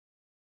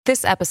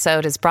This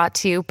episode is brought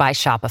to you by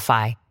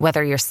Shopify.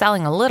 Whether you're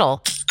selling a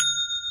little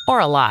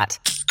or a lot,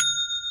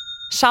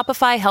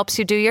 Shopify helps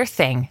you do your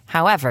thing,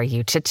 however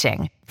you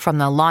cha-ching. From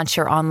the launch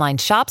your online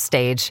shop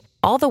stage,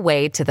 all the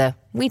way to the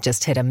we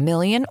just hit 1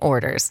 million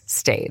orders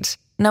stage.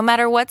 No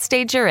matter what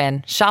stage you're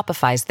in,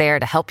 Shopify's there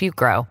to help you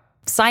grow.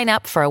 Sign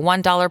up for a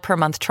 $1 per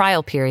month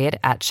trial period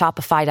at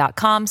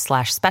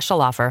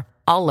shopify.com/special offer,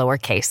 all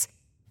lowercase.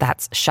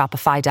 That's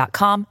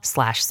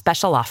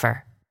shopify.com/special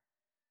offer.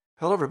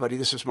 Hello, everybody.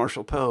 This is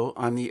Marshall Poe.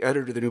 I'm the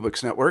editor of the New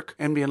Books Network.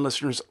 NBN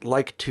listeners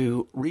like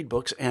to read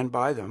books and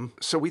buy them.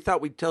 So we thought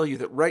we'd tell you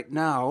that right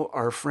now,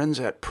 our friends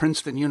at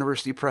Princeton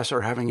University Press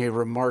are having a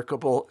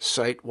remarkable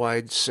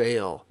site-wide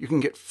sale. You can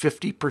get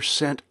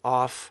 50%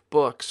 off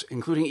books,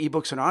 including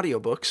ebooks and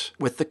audiobooks,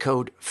 with the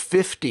code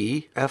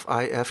 50,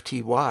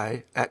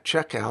 F-I-F-T-Y, at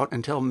checkout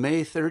until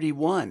May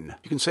 31.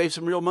 You can save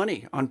some real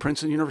money on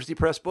Princeton University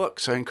Press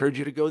books. I encourage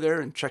you to go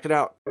there and check it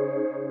out.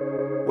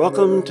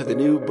 Welcome to the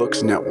New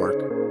Books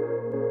Network.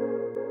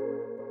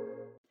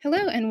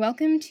 Hello and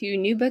welcome to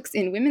New Books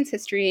in Women's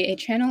History, a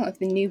channel of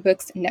the New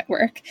Books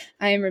Network.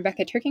 I am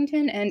Rebecca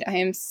Turkington, and I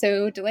am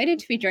so delighted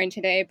to be joined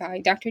today by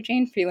Dr.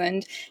 Jane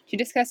Freeland to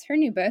discuss her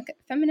new book,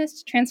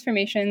 Feminist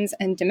Transformations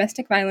and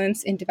Domestic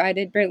Violence in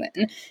Divided Berlin,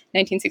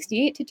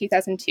 1968 to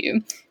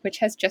 2002, which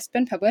has just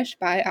been published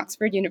by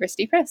Oxford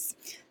University Press.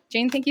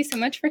 Jane, thank you so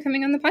much for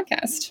coming on the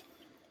podcast.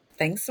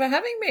 Thanks for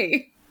having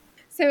me.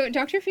 So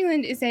Dr.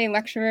 Freeland is a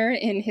lecturer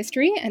in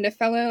history and a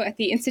fellow at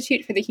the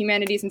Institute for the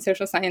Humanities and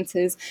Social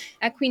Sciences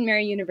at Queen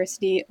Mary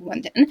University,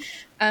 London.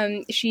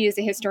 She is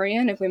a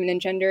historian of women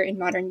and gender in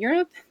modern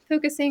Europe,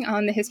 focusing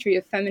on the history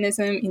of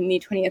feminism in the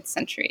 20th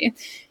century.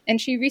 And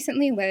she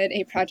recently led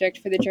a project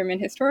for the German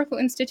Historical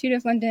Institute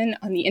of London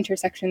on the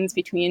intersections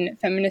between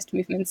feminist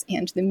movements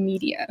and the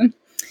media.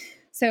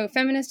 So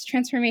Feminist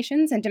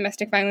Transformations and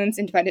Domestic Violence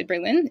in Divided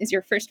Berlin is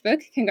your first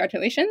book.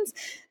 Congratulations.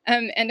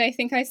 And I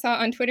think I saw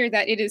on Twitter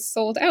that it is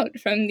sold out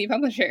from the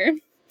publisher.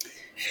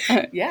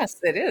 Yes,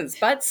 it is,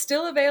 but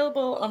still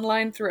available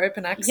online through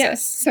open access.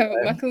 Yes, so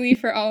luckily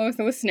for all of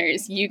the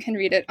listeners, you can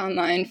read it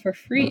online for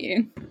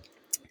free.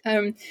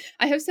 I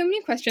have so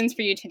many questions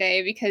for you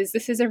today because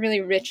this is a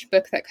really rich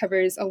book that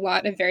covers a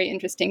lot of very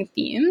interesting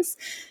themes.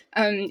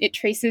 It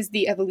traces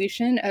the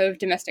evolution of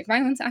domestic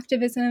violence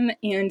activism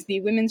and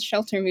the women's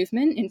shelter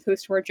movement in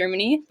post-war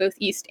Germany, both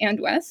East and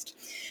West.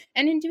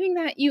 And in doing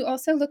that, you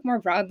also look more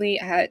broadly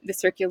at the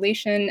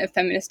circulation of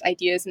feminist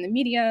ideas in the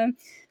media,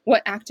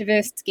 what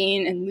activists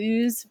gain and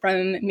lose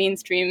from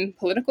mainstream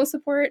political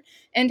support,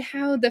 and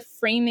how the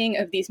framing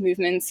of these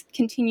movements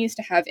continues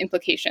to have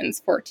implications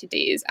for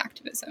today's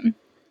activism.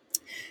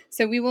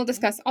 So we will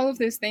discuss all of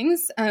those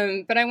things,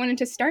 but I wanted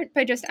to start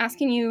by just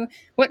asking you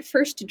what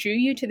first drew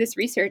you to this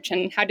research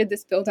and how did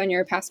this build on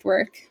your past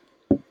work?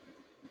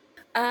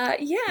 I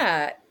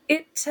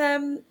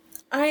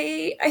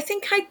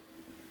think I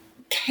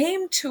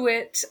came to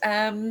it,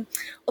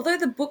 although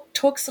the book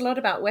talks a lot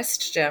about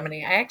West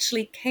Germany, I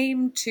actually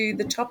came to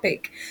the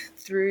topic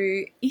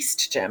through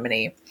East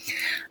Germany.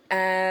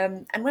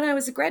 And when I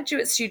was a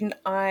graduate student,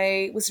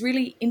 I was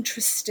really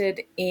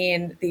interested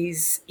in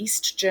these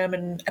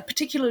a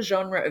particular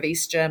genre of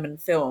East German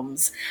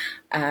films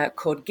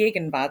called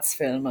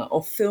Gegenwartsfilme,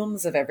 or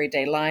films of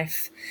everyday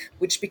life,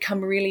 which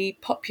become really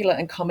popular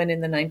and common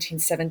in the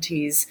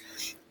 1970s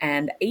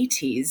and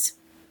 80s.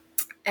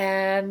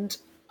 And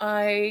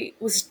I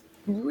was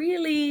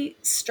really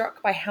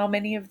struck by how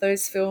many of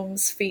those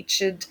films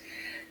featured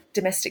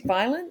domestic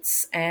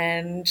violence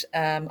and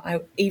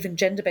even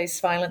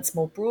gender-based violence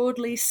more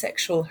broadly.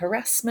 Sexual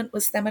harassment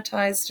was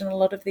thematized in a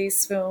lot of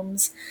these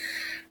films.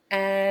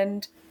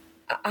 And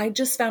I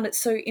just found it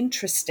so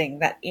interesting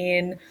that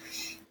in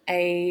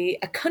a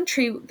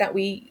country that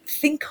we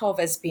think of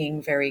as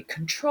being very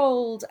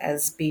controlled,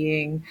 as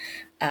being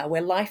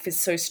where life is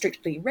so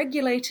strictly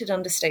regulated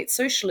under state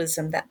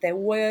socialism, that there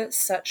were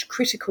such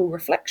critical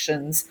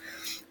reflections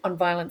on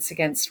violence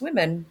against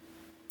women.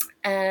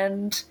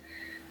 And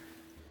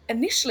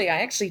initially,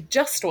 I actually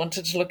just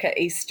wanted to look at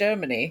East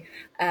Germany,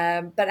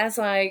 but as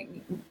I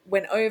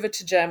went over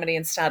to Germany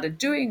and started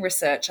doing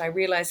research, I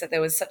realized that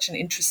there was such an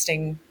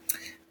interesting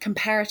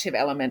comparative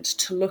element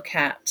to look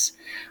at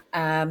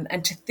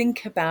and to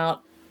think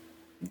about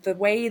the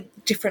way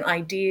different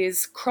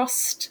ideas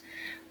crossed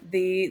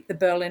the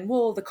Berlin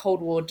Wall, the Cold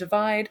War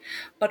divide,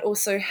 but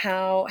also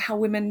how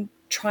women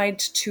tried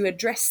to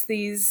address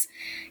these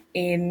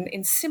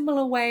in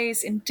similar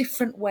ways, in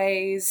different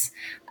ways,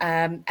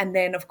 and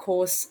then, of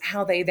course,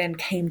 how they then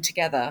came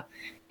together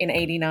in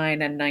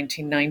 89 and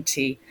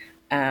 1990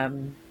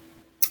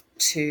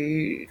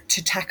 to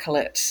tackle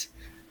it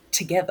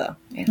together.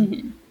 Yeah.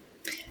 Mm-hmm.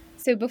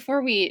 So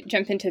before we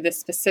jump into the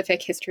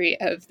specific history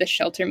of the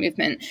shelter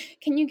movement,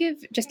 can you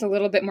give just a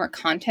little bit more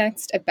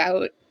context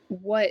about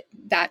what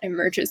that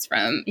emerges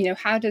from? You know,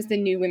 how does the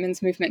new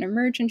women's movement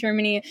emerge in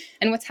Germany,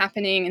 and what's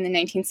happening in the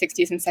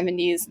 1960s and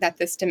 70s that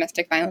this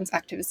domestic violence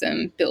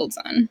activism builds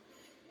on?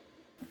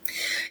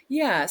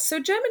 Yeah, so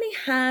Germany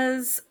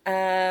has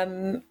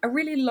a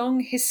really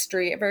long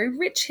history, a very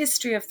rich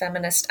history of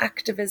feminist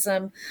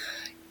activism,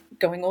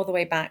 going all the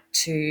way back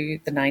to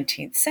the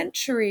 19th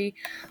century,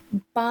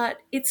 but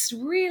it's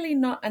really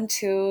not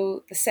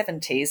until the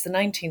 70s, the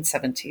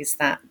 1970s,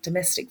 that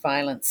domestic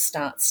violence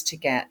starts to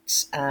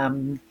get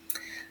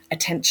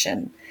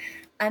attention.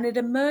 And it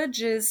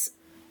emerges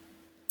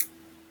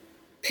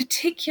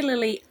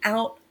particularly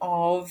out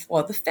of,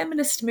 well, the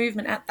feminist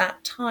movement at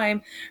that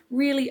time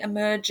really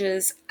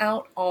emerges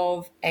out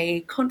of a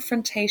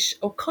confrontation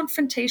or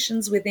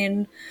confrontations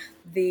within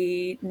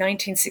the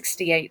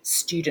 1968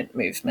 student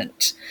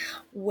movement,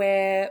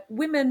 where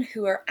women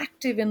who are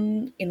active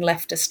in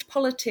leftist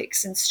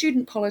politics and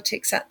student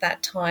politics at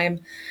that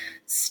time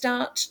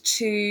start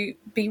to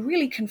be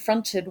really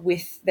confronted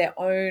with their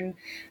own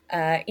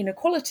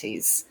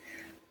inequalities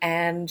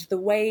and the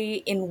way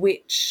in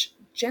which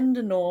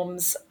gender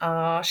norms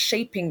are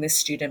shaping this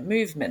student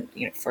movement.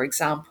 For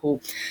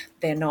example,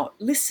 they're not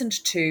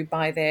listened to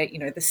by their,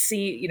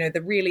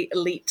 the really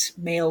elite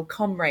male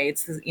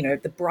comrades,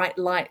 the bright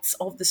lights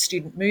of the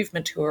student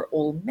movement, who are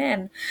all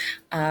men,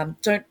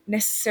 don't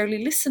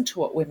necessarily listen to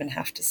what women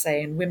have to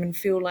say, and women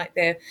feel like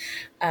they're,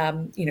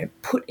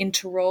 put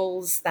into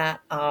roles that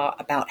are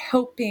about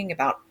helping,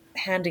 about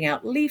handing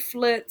out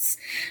leaflets.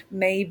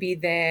 Maybe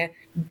they're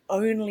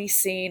only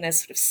seen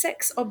as sort of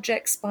sex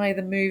objects by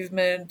the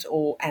movement,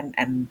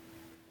 and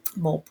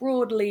more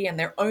broadly, and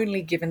they're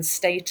only given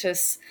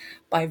status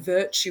by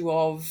virtue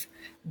of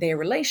their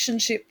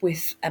relationship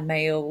with a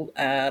male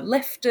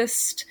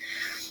leftist.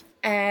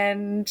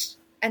 And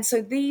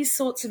so these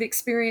sorts of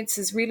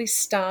experiences really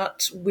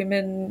start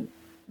women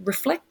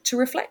to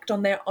reflect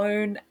on their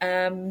own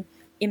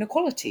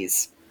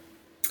inequalities.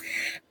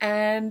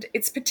 And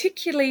it's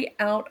particularly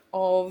out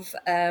of,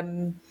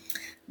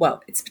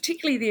 it's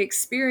particularly the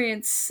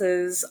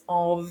experiences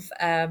of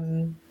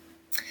a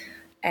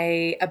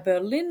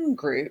Berlin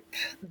group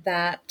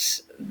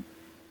that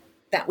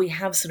we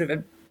have sort of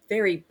a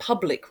very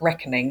public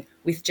reckoning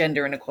with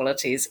gender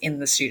inequalities in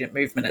the student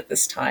movement at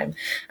this time.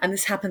 And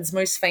this happens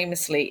most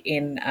famously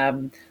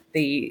in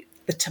the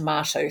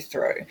tomato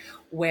throw,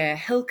 where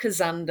Helke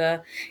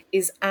Zander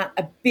is at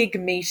a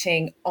big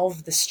meeting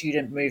of the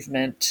student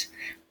movement,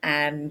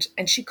 and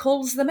she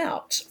calls them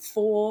out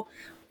for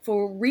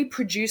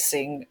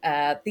reproducing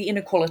the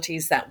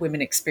inequalities that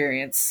women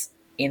experience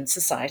in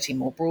society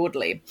more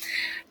broadly.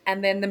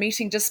 And then the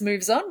meeting just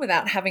moves on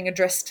without having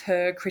addressed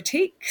her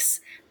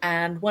critiques.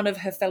 And one of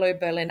her fellow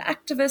Berlin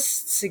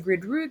activists,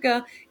 Sigrid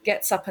Ruger,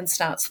 gets up and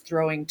starts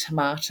throwing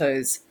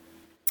tomatoes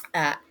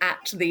at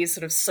these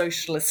sort of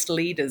socialist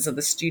leaders of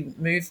the student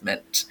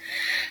movement.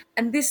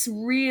 And this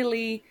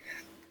really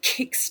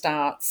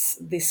kickstarts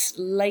this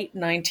late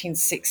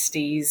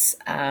 1960s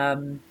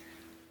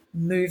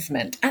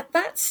movement. At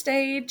that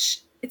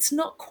stage, it's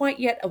not quite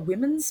yet a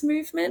women's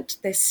movement.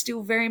 They're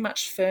still very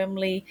much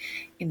firmly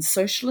in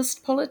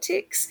socialist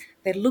politics.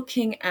 They're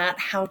looking at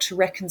how to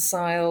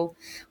reconcile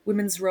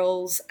women's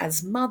roles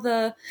as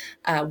mother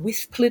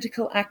with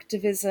political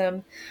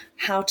activism,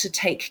 how to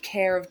take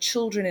care of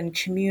children in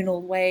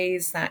communal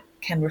ways that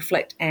can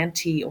reflect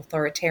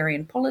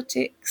anti-authoritarian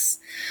politics.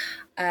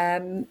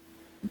 When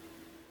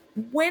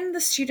the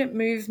student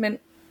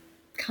movement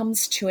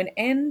comes to an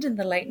end in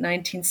the late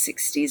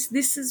 1960s,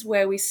 this is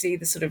where we see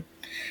the sort of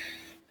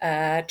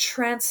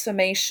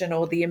transformation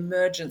or the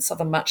emergence of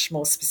a much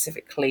more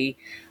specifically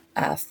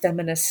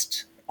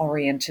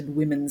feminist-oriented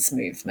women's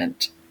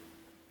movement.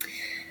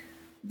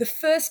 The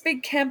first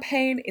big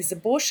campaign is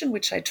abortion,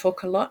 which I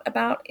talk a lot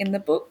about in the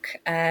book,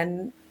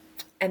 and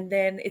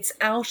then it's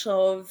out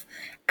of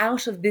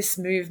this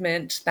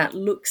movement that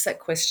looks at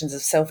questions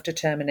of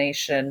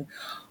self-determination,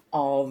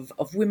 of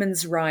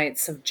women's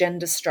rights, of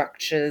gender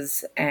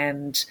structures,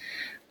 and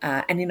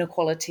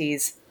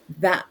inequalities,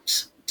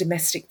 that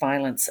domestic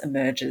violence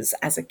emerges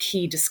as a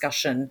key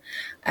discussion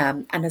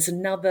and as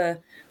another,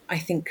 I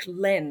think,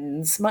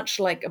 lens, much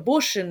like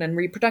abortion and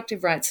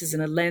reproductive rights is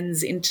in a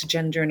lens into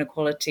gender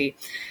inequality.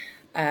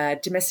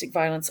 Domestic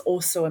violence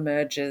also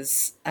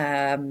emerges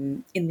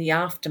in the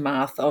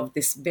aftermath of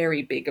this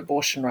very big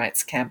abortion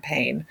rights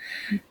campaign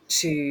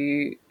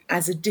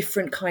as a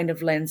different kind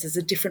of lens, as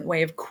a different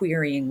way of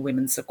querying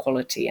women's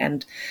equality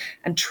and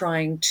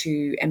trying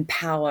to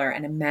empower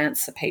and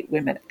emancipate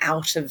women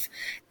out of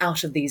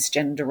these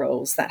gender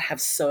roles that have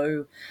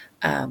so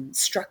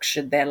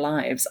structured their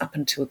lives up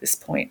until this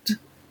point.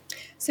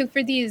 So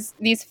for these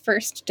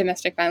first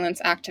domestic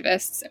violence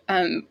activists,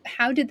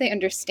 how did they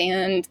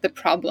understand the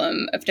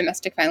problem of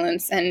domestic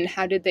violence, and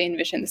how did they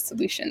envision the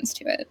solutions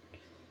to it?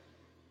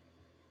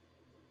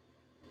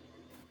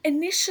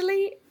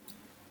 Initially,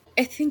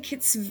 I think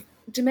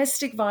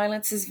domestic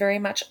violence is very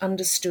much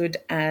understood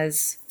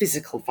as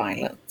physical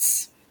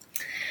violence,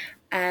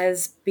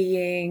 as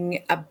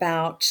being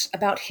about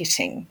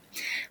hitting,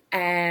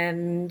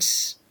 and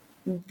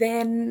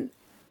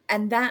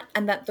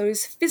that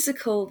this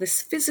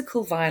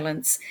physical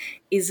violence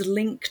is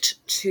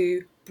linked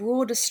to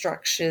broader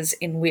structures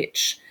in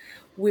which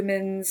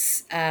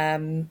women's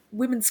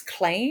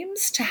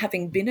claims to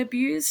having been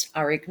abused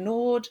are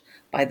ignored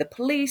by the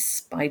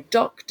police, by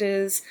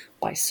doctors,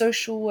 by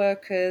social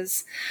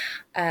workers,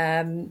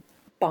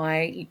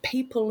 by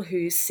people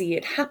who see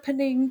it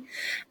happening,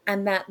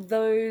 and that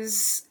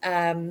those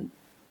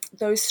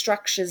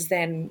structures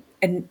then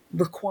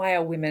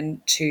require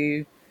women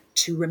to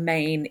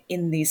remain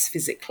in these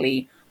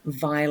physically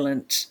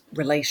violent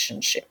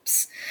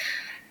relationships.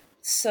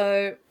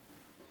 So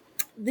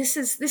this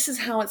is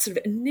how it's sort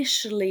of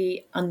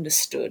initially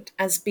understood,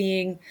 as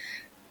being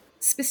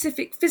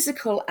specific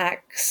physical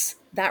acts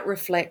that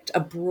reflect a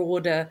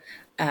broader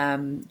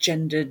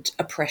gendered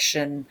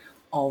oppression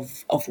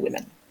of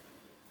women.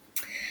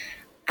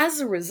 As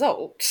a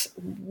result,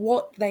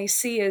 what they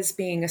see as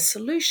being a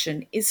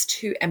solution is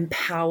to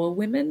empower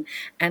women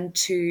and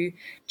to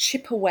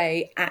chip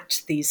away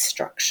at these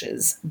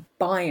structures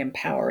by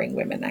empowering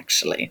women,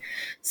 actually.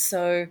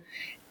 So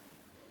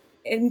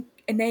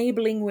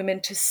enabling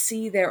women to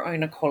see their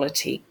own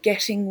equality,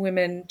 getting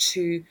women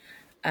to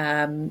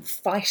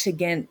fight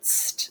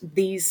against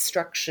these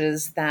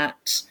structures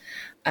that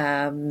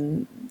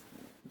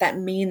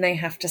mean they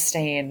have to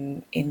stay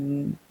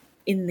in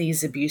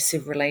these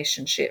abusive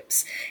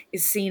relationships,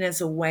 is seen as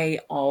a way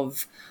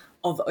of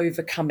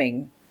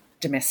overcoming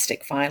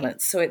domestic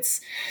violence. So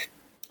it's,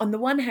 on the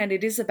one hand,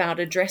 it is about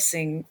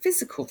addressing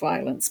physical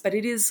violence, but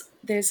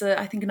there's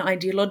I think an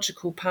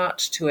ideological part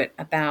to it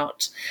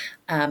about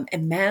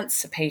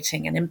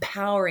emancipating and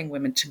empowering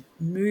women to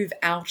move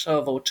out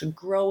of or to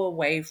grow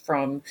away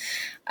from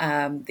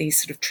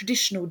these sort of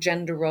traditional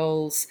gender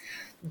roles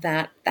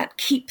that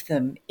keep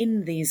them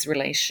in these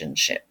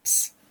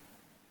relationships.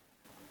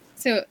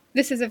 So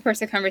this is, of course,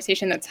 a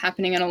conversation that's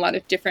happening in a lot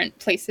of different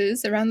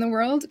places around the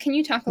world. Can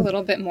you talk a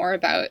little bit more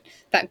about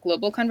that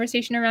global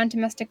conversation around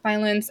domestic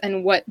violence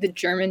and what the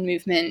German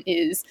movement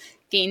is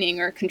gaining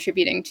or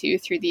contributing to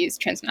through these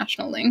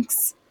transnational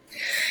links?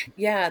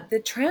 Yeah, the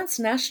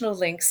transnational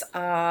links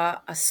are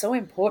so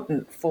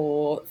important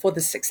for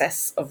the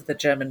success of the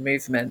German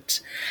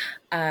movement.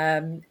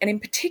 And in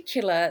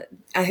particular,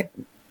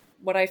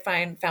 what I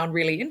found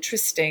really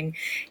interesting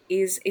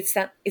is it's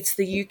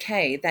the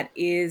UK that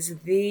is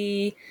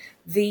the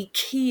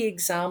key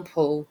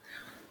example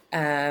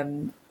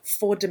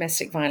for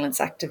domestic violence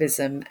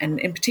activism, and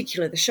in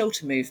particular the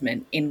shelter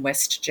movement in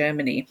West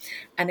Germany.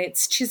 And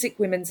it's Chiswick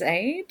Women's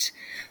Aid,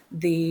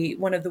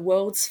 one of the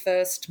world's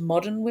first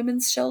modern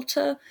women's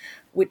shelter,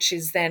 which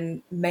is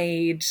then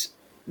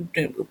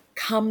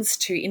comes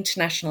to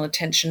international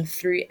attention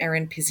through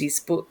Erin Pizzey's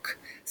book,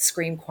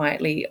 Scream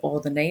Quietly or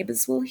the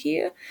Neighbours Will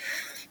Hear.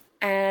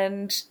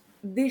 And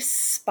this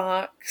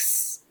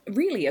sparks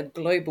really a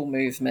global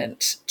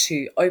movement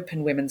to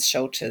open women's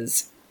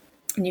shelters.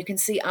 And you can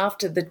see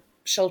after the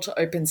shelter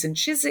opens in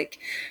Chiswick,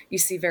 you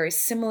see very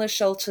similar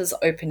shelters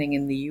opening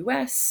in the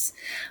US,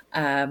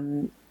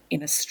 in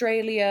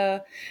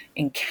Australia,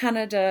 in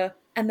Canada,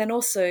 and then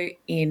also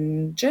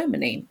in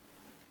Germany.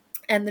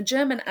 And the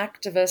German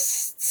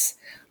activists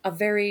are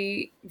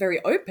very,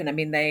 very open. I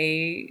mean,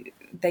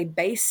 they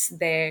base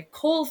their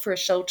call for a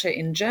shelter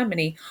in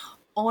Germany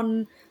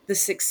on the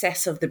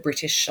success of the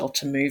British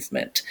shelter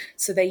movement.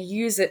 So they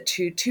use it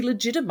to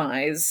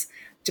legitimize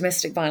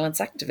domestic violence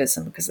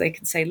activism, because they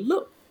can say,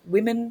 look,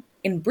 women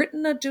in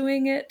Britain are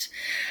doing it,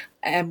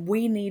 and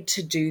we need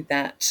to do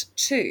that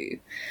too.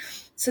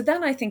 So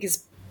that, I think,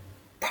 is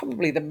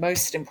probably the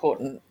most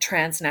important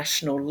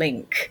transnational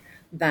link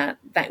that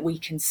we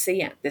can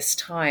see at this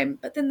time.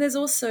 But then there's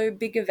also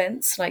big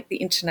events like the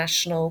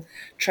International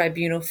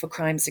Tribunal for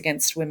Crimes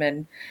Against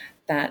Women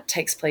that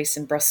takes place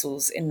in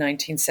Brussels in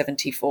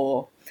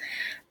 1974.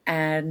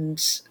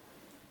 And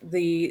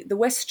the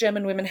West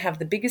German women have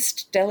the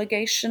biggest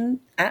delegation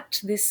at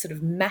this sort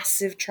of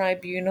massive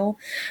tribunal,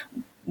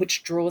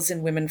 which draws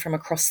in women from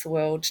across the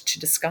world to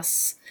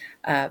discuss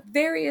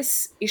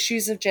various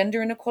issues of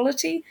gender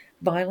inequality.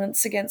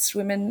 Violence against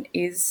women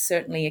is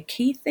certainly a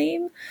key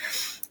theme.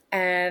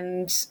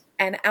 And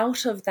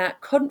out of that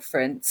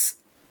conference,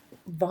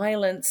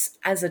 violence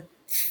as a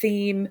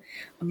theme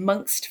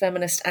amongst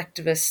feminist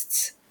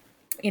activists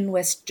in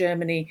West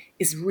Germany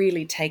is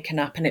really taken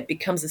up, and it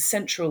becomes a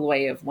central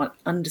way of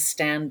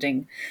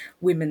understanding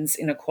women's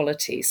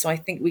inequality. So I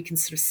think we can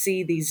sort of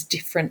see these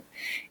different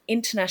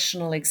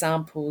international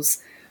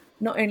examples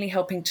not only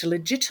helping to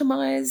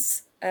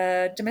legitimize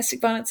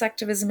domestic violence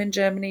activism in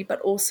Germany,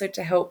 but also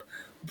to help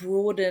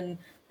broaden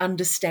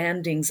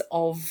understandings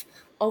of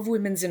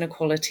women's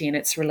inequality and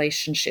its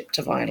relationship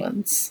to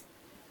violence.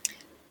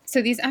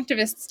 So these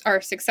activists are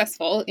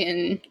successful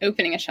in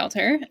opening a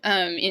shelter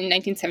in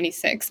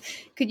 1976.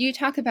 Could you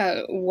talk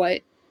about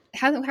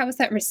how was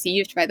that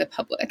received by the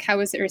public? How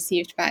was it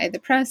received by the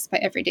press, by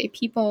everyday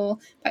people,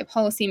 by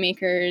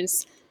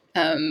policymakers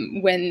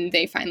when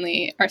they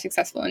finally are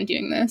successful in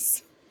doing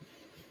this?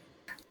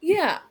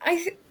 Yeah,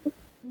 I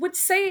would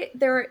say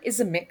there is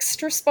a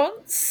mixed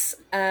response.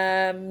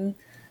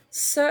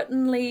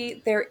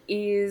 Certainly, there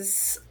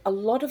is a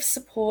lot of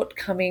support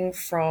coming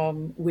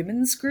from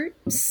women's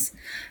groups,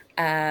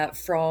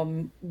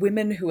 from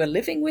women who are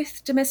living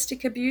with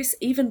domestic abuse.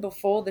 Even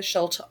before the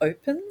shelter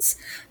opens,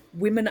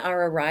 women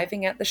are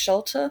arriving at the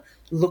shelter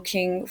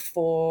looking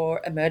for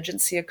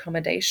emergency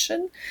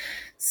accommodation.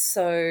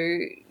 So,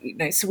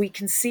 so we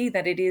can see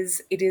that it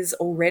is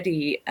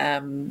already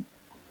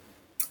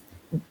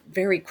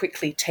very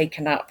quickly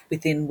taken up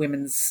within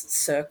women's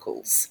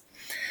circles.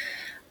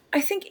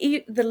 I think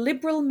the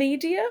liberal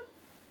media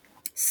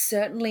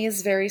certainly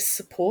is very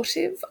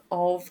supportive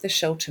of the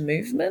shelter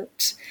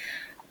movement.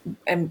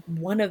 And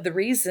one of the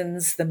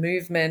reasons the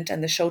movement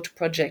and the Shelter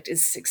Project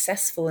is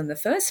successful in the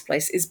first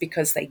place is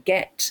because they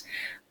get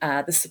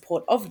the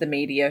support of the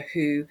media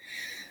who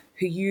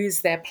use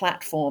their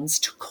platforms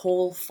to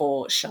call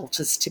for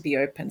shelters to be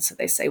open. So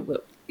they say, well,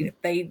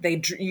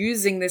 they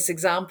using this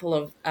example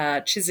of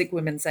Chiswick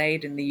Women's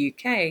Aid in the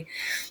UK,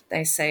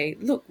 they say,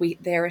 look,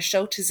 there are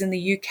shelters in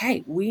the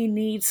UK. We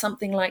need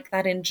something like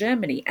that in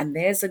Germany. And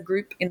there's a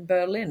group in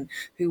Berlin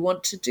who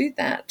want to do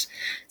that.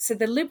 So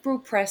the liberal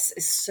press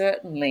is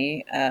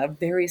certainly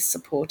very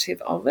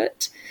supportive of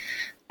it.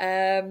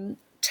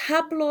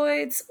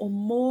 Tabloids or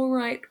more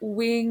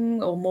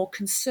right-wing or more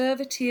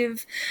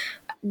conservative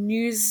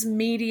news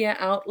media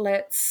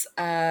outlets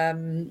are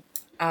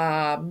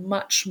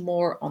much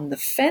more on the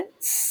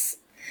fence,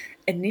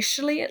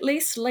 initially at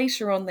least.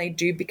 Later on, they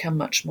do become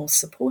much more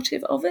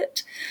supportive of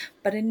it.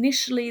 But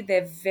initially,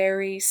 they're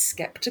very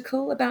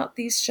skeptical about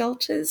these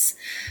shelters,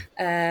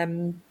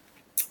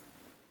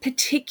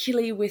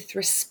 particularly with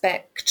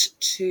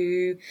respect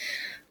to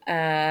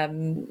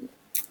the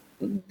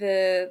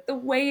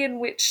way in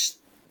which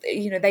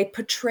they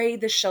portray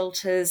the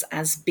shelters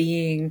as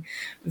being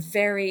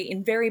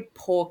in very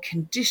poor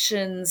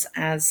conditions,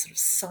 as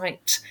sort of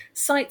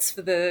sites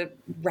for the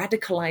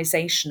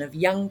radicalization of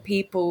young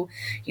people.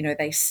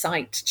 They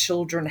cite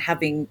children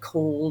having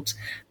called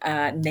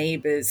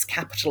neighbors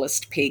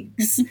capitalist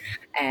pigs,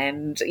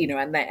 and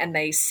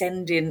they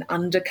send in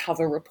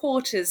undercover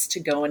reporters to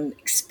go and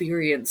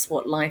experience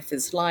what life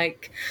is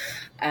like.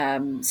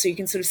 So you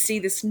can sort of see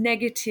this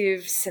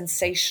negative,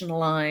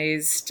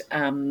 sensationalized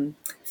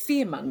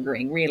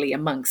fear-mongering, really,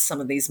 amongst some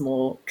of these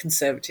more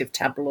conservative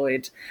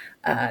tabloid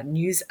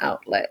news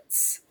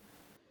outlets.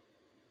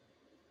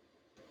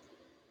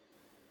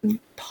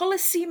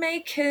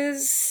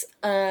 Policymakers,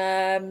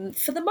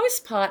 for the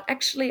most part,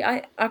 actually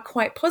are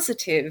quite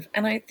positive.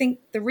 And I think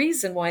the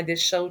reason why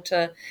this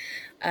shelter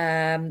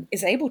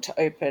is able to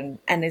open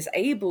and is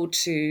able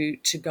to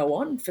go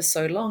on for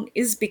so long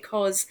is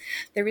because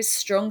there is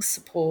strong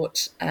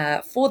support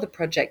for the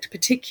project,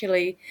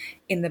 particularly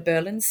in the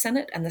Berlin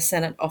Senate and the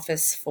Senate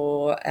Office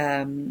for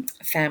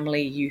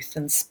Family, Youth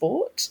and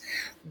Sport,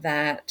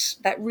 that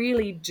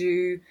really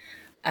do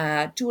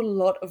a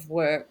lot of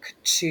work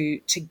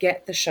to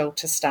get the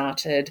shelter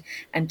started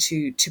and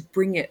to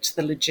bring it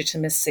the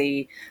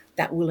legitimacy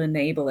that will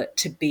enable it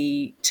to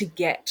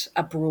get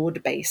a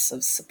broad base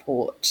of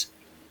support.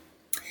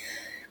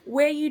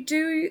 Where you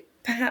do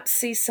perhaps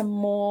see some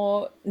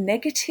more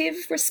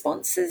negative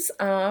responses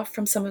are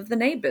from some of the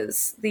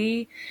neighbors.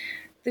 The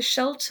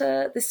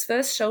shelter, this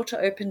first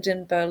shelter opened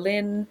in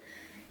Berlin,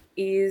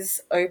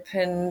 is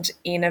opened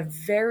in a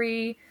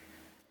very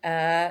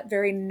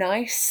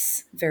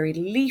nice, very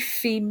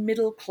leafy,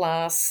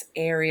 middle-class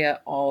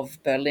area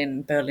of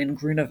Berlin,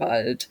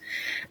 Grunewald.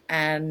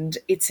 And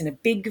it's in a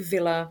big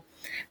villa.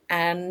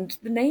 And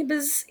the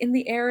neighbors in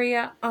the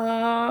area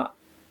are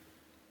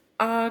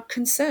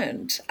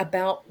concerned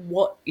about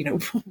what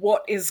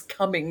is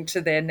coming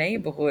to their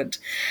neighborhood.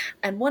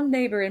 And one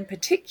neighbor in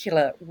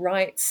particular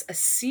writes a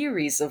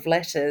series of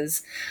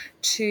letters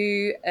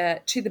to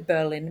the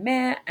Berlin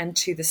mayor and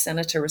to the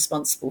senator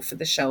responsible for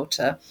the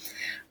shelter.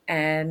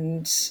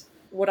 And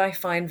what I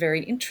find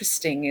very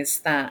interesting is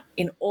that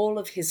in all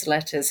of his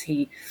letters,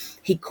 he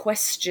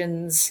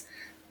questions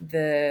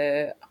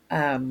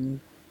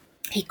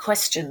he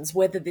questions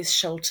whether this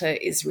shelter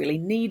is really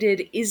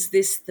needed. Is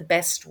this the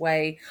best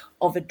way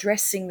of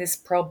addressing this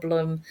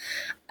problem?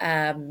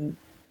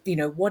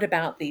 What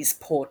about these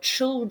poor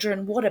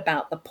children? What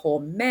about the poor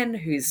men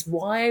whose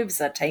wives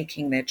are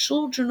taking their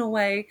children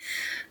away?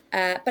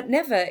 But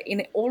never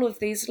in all of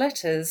these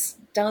letters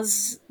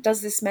does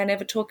this man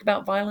ever talk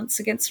about violence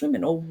against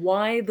women or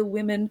why the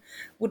women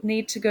would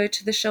need to go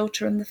to the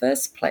shelter in the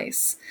first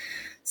place.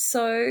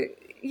 So,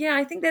 yeah,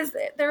 I think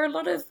there are a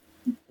lot of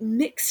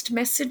mixed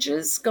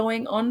messages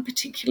going on,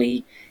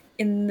 particularly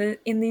in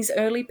these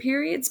early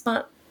periods,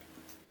 but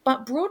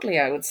broadly,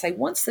 I would say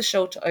once the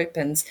shelter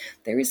opens,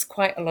 there is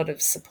quite a lot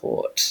of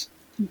support.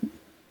 Mm-hmm.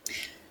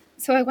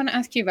 So I want to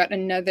ask you about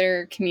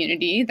another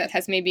community that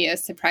has maybe a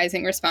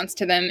surprising response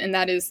to them, and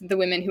that is the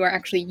women who are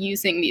actually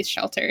using these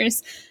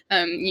shelters.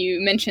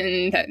 You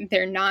mentioned that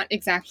they're not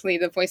exactly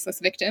the voiceless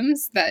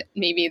victims that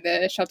maybe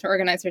the shelter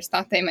organizers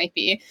thought they might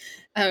be.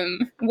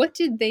 What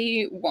did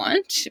they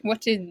want? What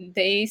did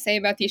they say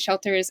about these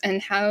shelters,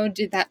 and how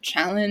did that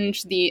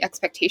challenge the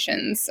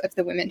expectations of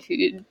the women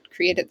who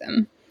created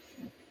them?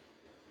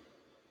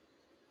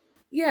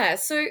 Yeah,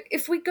 so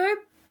if we go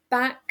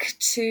back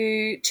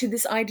to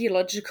this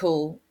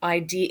ideological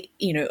idea,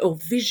 or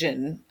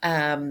vision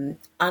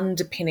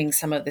underpinning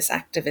some of this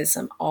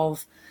activism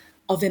of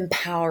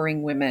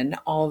empowering women,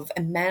 of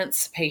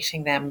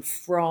emancipating them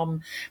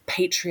from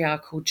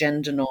patriarchal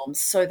gender norms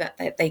so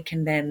that they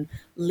can then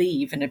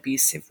leave an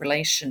abusive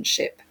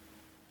relationship.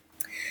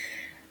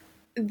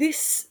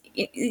 This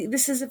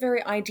is a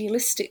very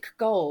idealistic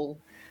goal.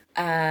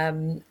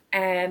 And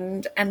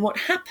what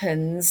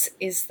happens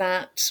is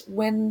that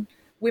when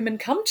women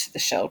come to the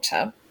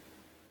shelter,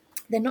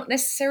 they're not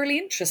necessarily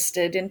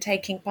interested in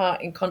taking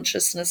part in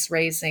consciousness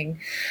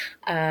raising.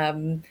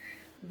 They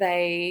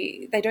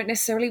don't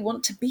necessarily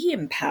want to be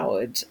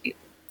empowered.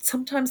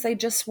 Sometimes they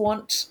just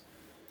want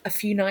a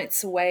few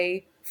nights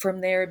away from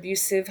their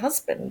abusive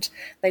husband.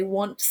 They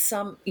want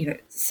some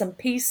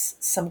peace,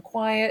 some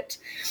quiet.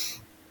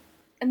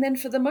 And then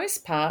for the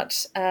most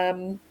part,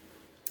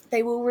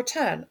 they will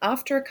return.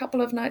 After a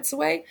couple of nights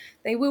away,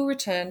 they will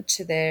return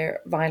to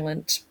their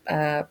violent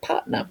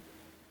partner.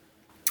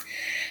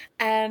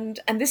 And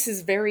this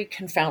is very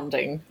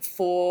confounding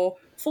for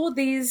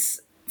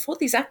these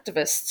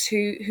activists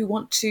who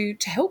want to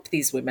help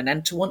these women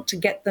and to want to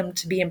get them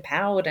to be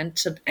empowered and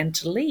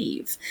to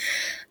leave.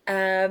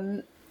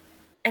 And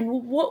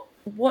what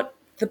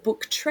the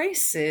book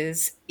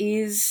traces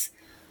is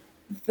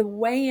the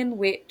way in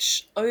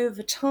which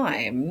over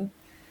time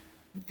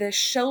the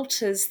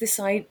shelters,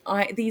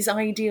 these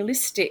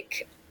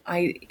idealistic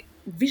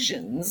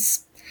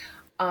visions,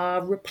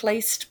 are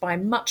replaced by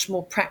much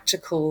more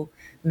practical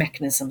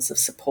mechanisms of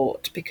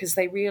support, because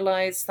they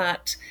realize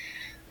that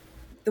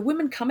the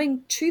women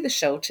coming to the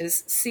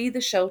shelters see the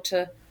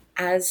shelter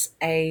as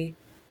a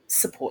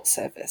support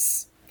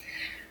service,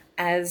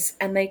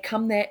 and they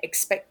come there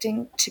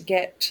expecting to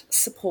get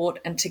support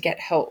and to get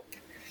help.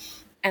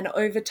 And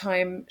over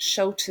time,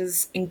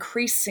 shelters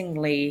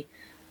increasingly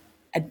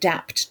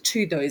adapt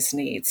to those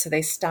needs. So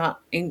they start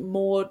in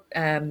more,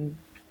 they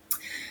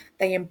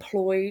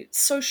employ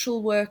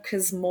social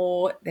workers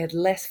more, there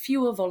are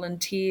fewer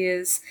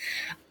volunteers,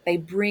 they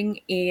bring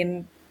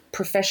in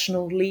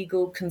professional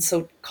legal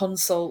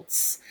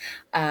consults,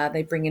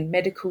 they bring in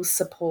medical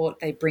support,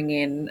 they bring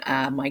in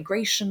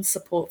migration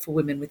support for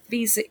women with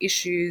visa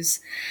issues,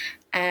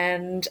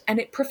 and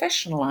it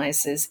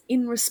professionalizes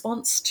in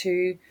response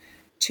to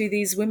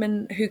these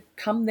women who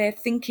come there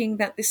thinking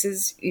that this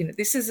is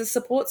a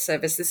support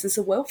service, this is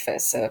a welfare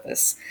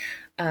service.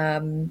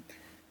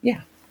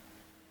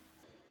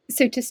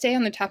 So to stay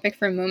on the topic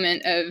for a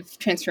moment of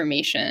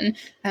transformation,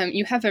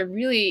 you have a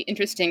really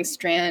interesting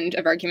strand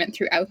of argument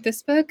throughout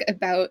this book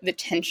about the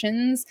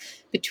tensions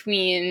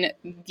between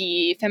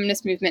the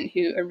feminist movement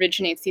who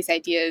originates these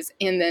ideas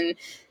and then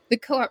the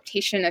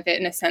co-optation of it,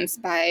 in a sense,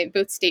 by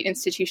both state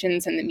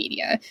institutions and the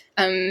media.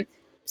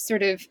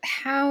 Sort of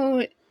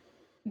how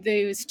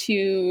those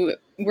two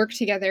work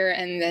together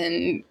and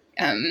then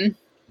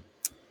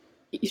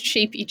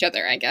shape each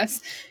other, I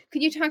guess.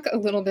 Could you talk a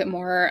little bit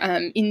more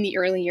in the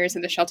early years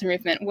of the shelter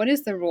movement? What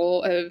is the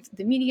role of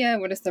the media?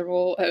 What is the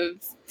role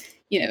of,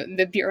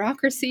 the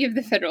bureaucracy of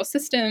the federal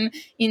system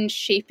in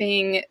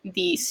shaping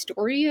the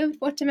story of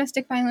what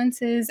domestic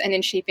violence is and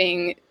in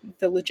shaping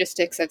the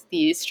logistics of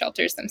these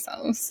shelters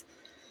themselves?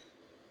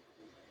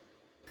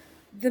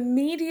 The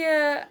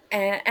media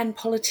and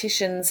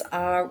politicians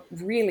are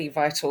really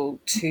vital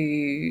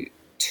to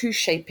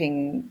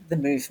shaping the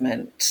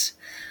movement.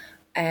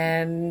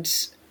 And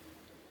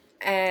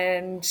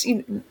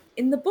in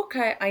the book,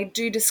 I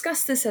do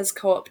discuss this as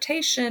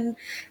co-optation,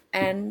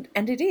 and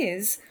it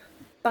is,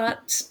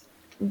 but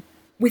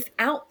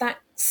without that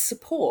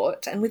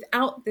support and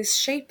without this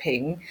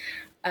shaping,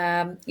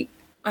 I'm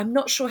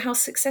not sure how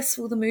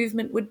successful the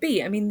movement would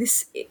be. I mean,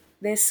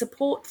 their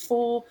support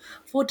for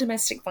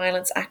domestic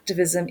violence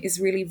activism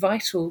is really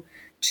vital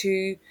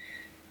to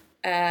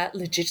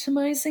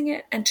legitimizing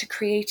it and to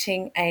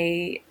creating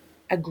a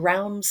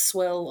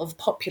groundswell of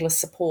popular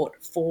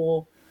support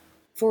for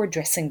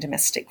addressing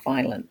domestic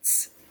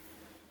violence.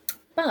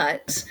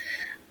 But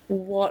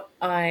what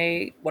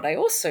I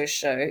also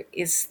show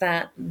is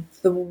that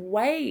the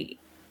way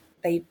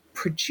they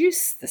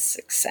produce the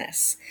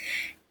success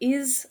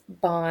is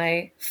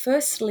by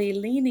firstly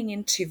leaning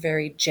into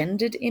very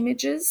gendered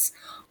images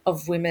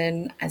of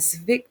women as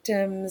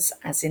victims,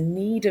 as in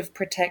need of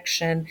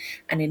protection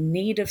and in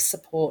need of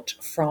support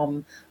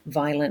from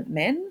violent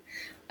men,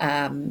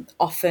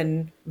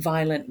 often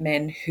violent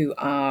men who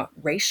are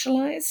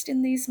racialized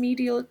in these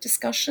media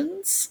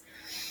discussions.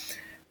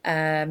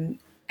 And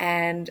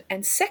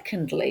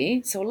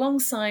secondly, so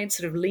alongside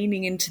sort of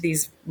leaning into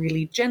these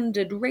really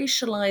gendered,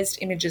 racialized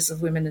images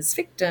of women as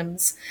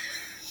victims,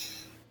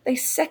 they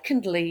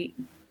secondly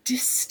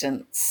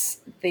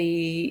distance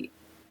the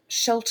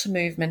shelter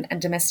movement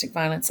and domestic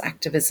violence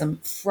activism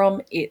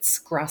from its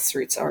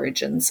grassroots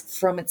origins,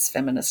 from its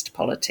feminist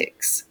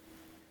politics.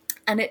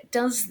 And it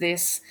does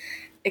this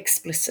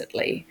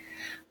explicitly.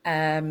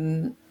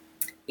 Before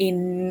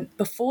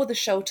the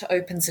shelter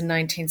opens in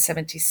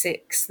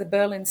 1976, the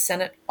Berlin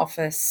Senate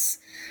office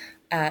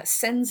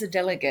sends a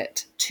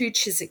delegate to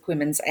Chiswick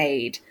Women's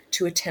Aid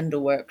to attend a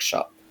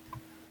workshop.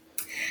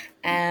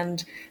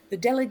 And the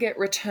delegate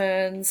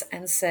returns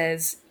and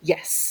says,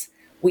 yes,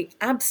 We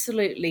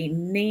absolutely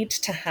need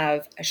to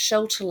have a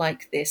shelter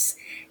like this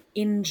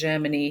in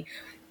Germany.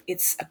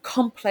 It's a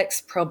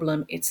complex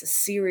problem. It's a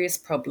serious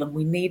problem.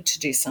 We need to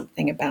do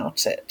something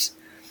about it.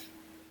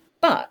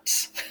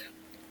 But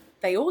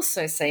they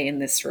also say in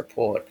this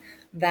report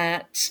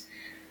that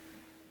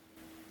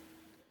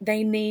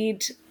they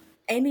need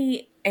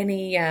any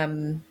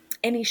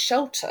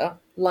shelter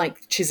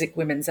like Chiswick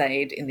Women's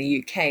Aid in the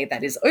UK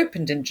that is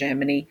opened in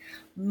Germany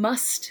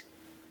must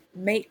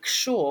make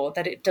sure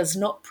that it does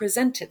not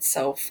present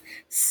itself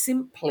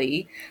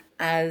simply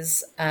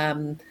as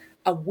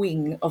a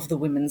wing of the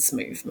women's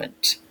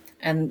movement.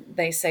 And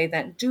they say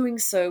that doing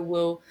so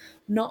will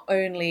not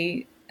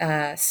only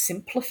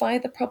simplify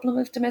the problem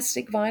of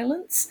domestic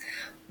violence,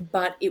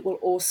 but it will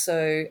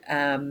also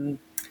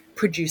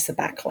produce a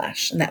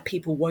backlash, and that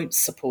people won't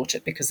support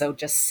it because they'll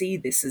just see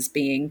this as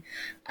being,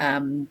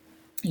 some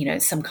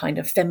kind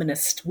of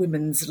feminist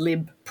women's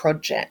lib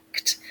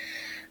project.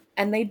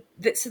 And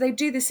so they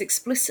do this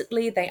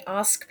explicitly. They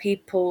ask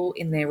people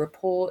in their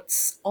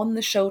reports on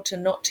the shelter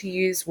not to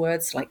use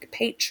words like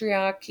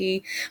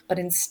patriarchy, but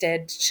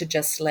instead to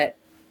just let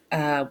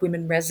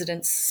women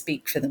residents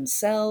speak for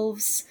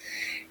themselves.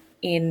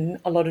 In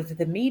a lot of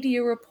the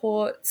media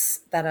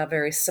reports that are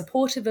very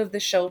supportive of the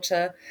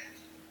shelter,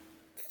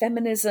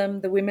 feminism,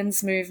 the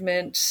women's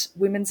movement,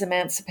 women's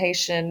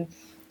emancipation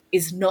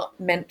is not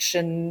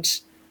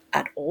mentioned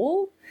at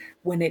all.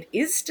 When it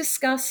is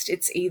discussed,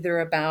 it's either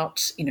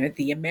about,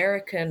 the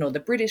American or the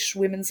British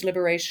women's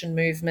liberation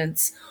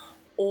movements,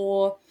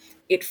 or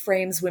it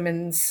frames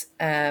women's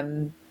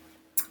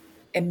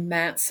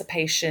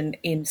emancipation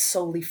in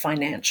solely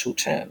financial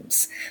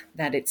terms,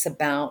 that it's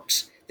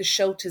about the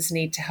shelters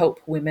need to help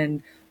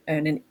women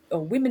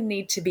or women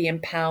need to be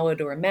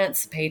empowered or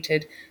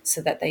emancipated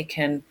so that they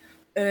can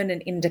earn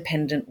an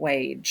independent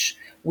wage,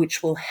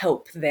 which will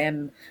help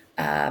them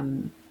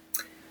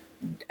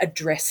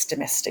address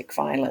domestic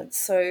violence.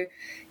 So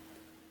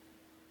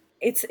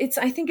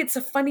I think it's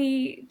a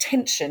funny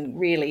tension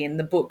really in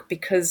the book,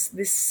 because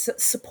this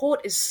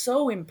support is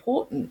so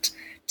important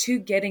to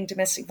getting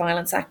domestic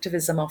violence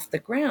activism off the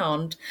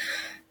ground,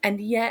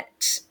 and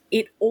yet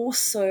it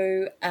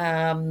also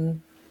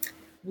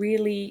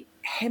really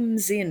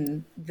hems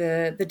in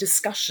the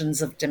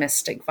discussions of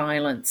domestic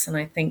violence, and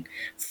I think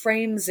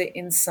frames it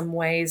in some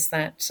ways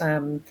that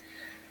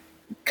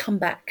come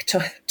back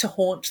to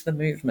haunt the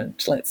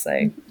movement, let's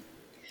say.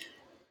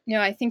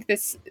 I think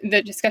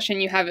the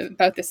discussion you have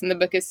about this in the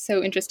book is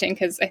so interesting,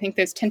 because I think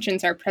those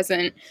tensions are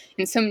present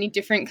in so many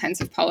different kinds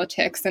of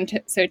politics.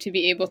 And so to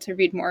be able to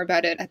read more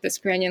about it at this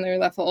granular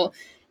level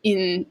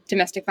in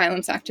domestic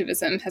violence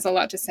activism has a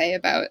lot to say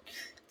about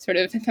sort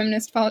of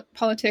feminist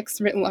politics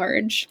writ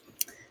large.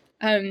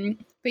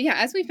 But yeah,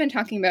 as we've been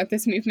talking about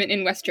this movement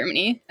in West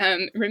Germany,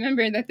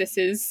 remember that this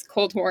is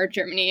Cold War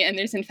Germany, and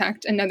there's in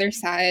fact another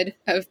side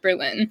of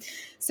Berlin.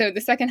 So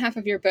the second half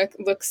of your book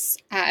looks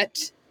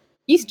at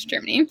East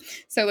Germany.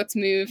 So let's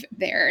move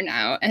there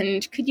now.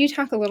 And could you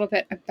talk a little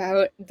bit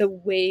about the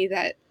way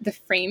that the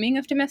framing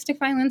of domestic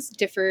violence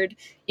differed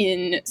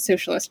in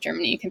socialist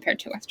Germany compared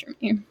to West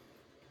Germany?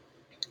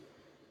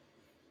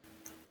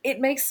 It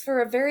makes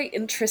for a very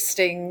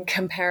interesting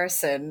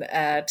comparison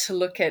to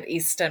look at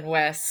East and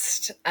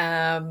West.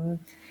 And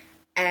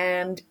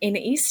in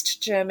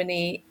East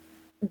Germany,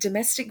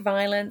 domestic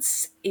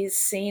violence is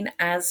seen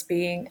as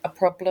being a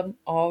problem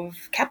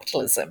of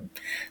capitalism,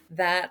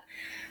 that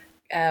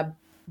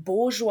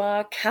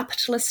bourgeois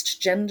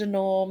capitalist gender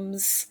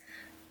norms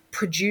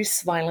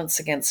produce violence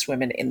against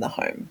women in the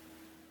home.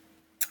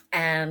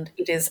 And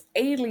it is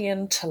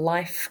alien to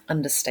life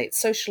under state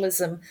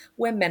socialism,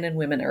 where men and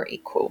women are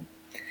equal.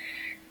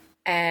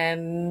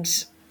 And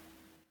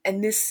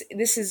this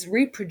is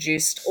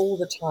reproduced all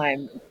the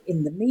time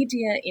in the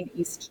media in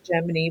East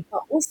Germany,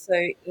 but also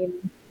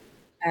in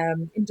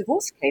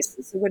divorce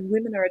cases. So when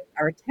women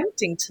are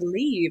attempting to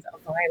leave a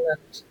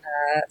violent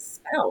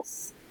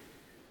spouse,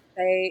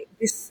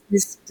 this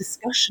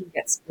discussion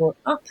gets brought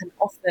up, and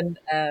often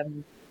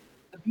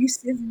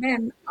abusive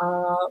men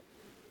are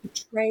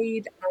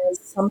portrayed as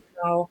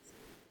somehow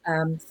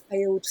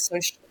failed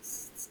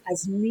socialists,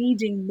 as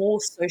needing more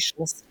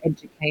socialist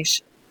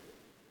education.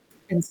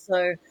 And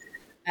so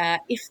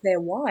if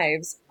their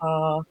wives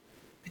are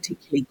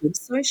particularly good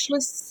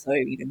socialists, so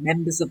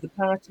members of the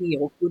party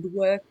or good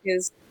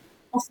workers,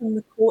 often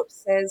the court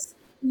says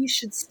you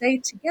should stay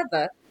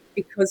together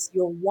because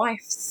your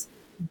wife's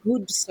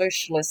good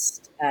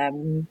socialist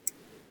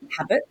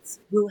habits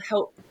will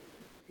help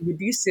the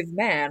abusive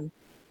man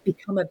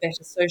become a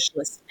better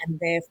socialist and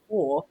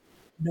therefore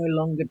no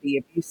longer be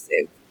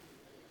abusive.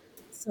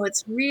 So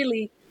it's a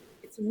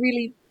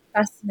really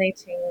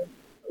fascinating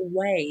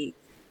way.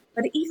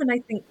 But even I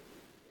think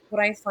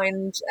what I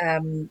find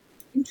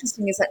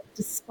interesting is that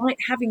despite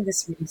having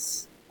this really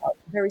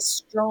very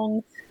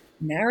strong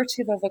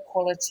narrative of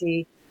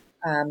equality,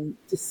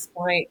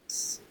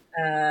 despite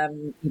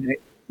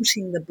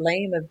putting the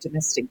blame of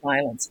domestic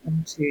violence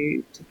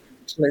onto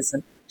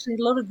capitalism, actually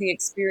a lot of the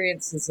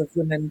experiences of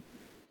women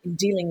in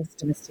dealing with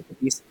domestic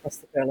abuse across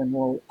the Berlin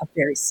Wall are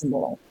very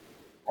similar.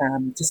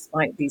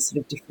 despite these sort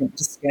of different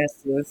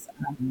discursive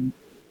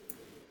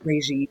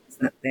regimes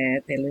that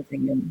they're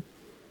living in.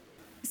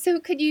 So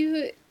could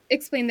you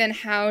explain then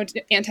how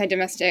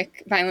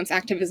anti-domestic violence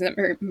activism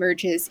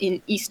emerges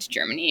in East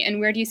Germany, and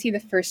where do you see the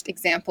first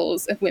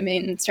examples of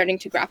women starting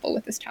to grapple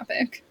with this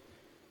topic?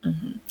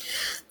 Mm-hmm.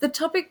 The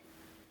topic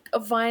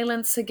of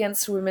violence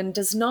against women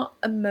does not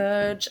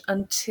emerge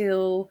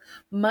until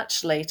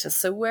much later.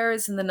 So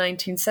whereas in the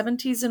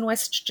 1970s in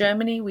West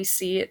Germany we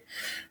see it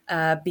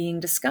being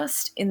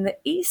discussed, in the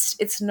East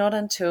it's not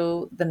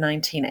until the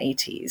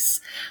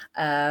 1980s.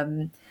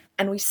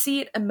 And we see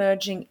it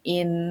emerging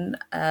in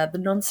the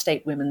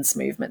non-state women's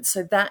movement.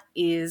 So that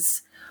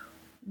is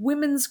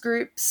women's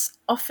groups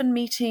often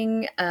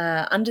meeting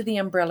under the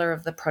umbrella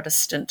of the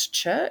Protestant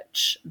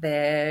Church.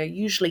 They're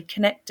usually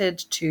connected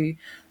to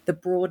the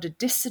broader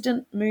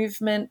dissident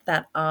movement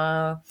that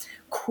are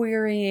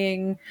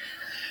querying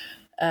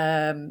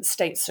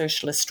state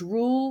socialist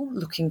rule,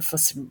 looking for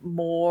some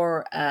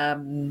more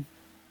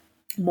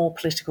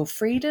political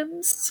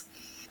freedoms.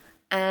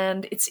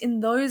 And it's in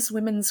those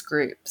women's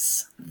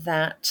groups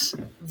that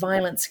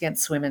violence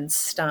against women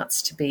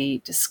starts to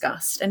be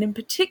discussed. And in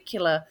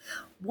particular,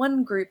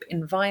 one group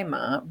in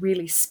Weimar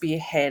really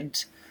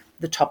spearhead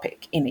the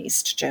topic in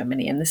East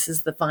Germany, and this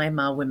is the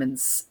Weimar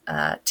Women's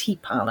Tea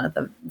Parlor,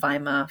 the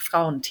Weimar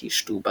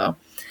Frauenteestube.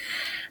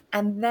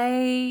 And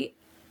they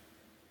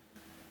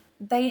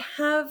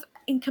have,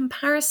 in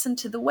comparison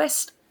to the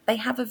West, they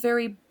have a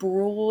very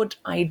broad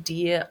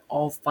idea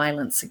of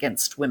violence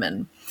against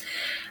women.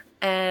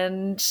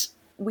 And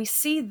we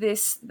see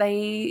this,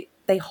 they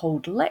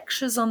hold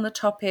lectures on the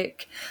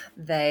topic,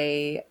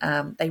 they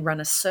run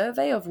a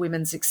survey of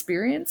women's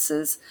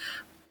experiences,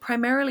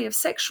 primarily of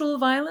sexual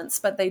violence,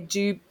 but they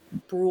do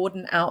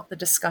broaden out the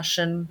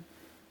discussion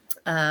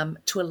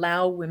to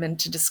allow women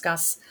to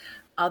discuss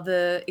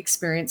other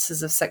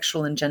experiences of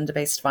sexual and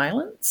gender-based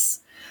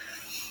violence.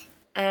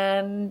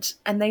 And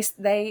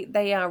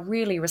they are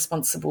really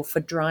responsible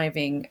for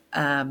driving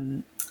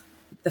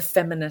the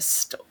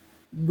feminist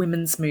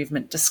women's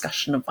movement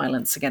discussion of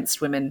violence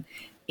against women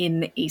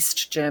in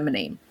East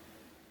Germany.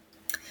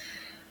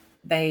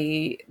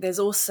 There's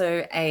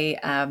also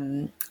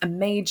a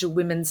major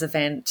women's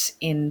event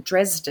in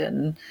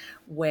Dresden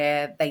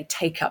where they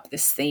take up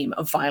this theme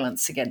of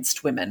violence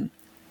against women.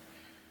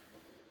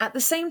 At the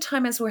same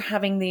time as we're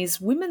having these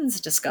women's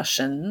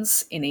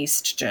discussions in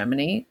East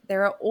Germany,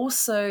 there are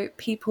also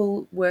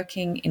people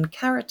working in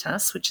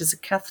Caritas, which is a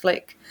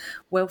Catholic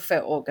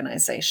welfare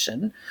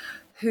organization,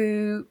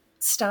 who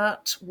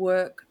start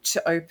work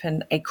to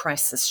open a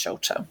crisis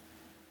shelter.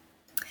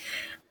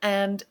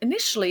 And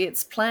initially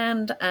it's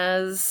planned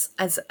as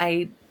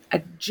a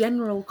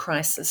general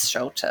crisis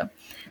shelter.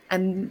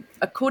 And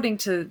according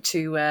to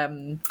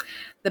the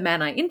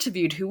man I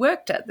interviewed who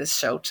worked at this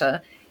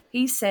shelter,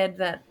 he said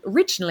that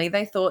originally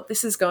they thought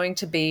this is going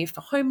to be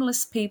for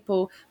homeless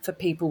people, for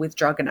people with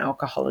drug and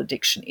alcohol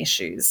addiction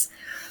issues.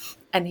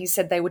 And he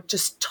said they were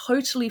just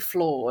totally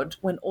floored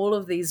when all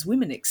of these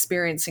women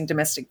experiencing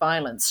domestic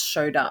violence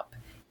showed up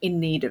in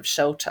need of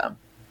shelter.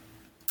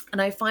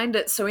 And I find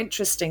it so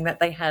interesting that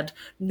they had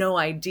no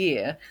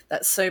idea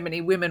that so many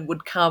women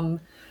would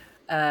come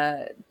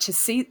to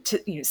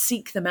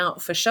seek them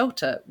out for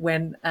shelter.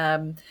 When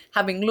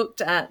having looked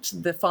at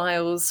the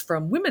files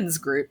from women's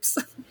groups,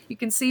 you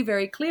can see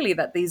very clearly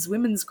that these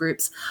women's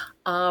groups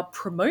are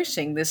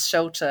promoting this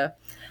shelter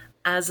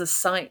as a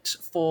site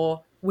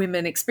for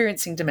women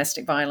experiencing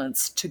domestic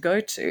violence to go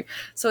to.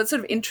 So it's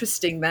sort of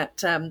interesting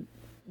that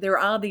there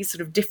are these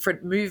sort of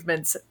different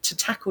movements to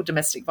tackle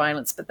domestic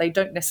violence, but they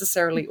don't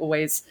necessarily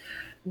always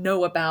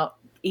know about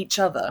each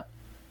other.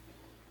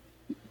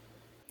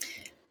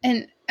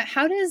 And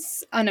how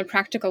does, on a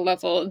practical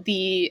level,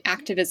 the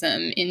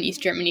activism in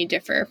East Germany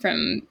differ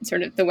from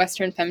sort of the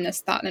Western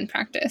feminist thought and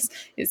practice?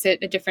 Is it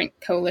a different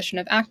coalition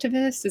of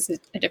activists? Is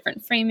it a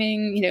different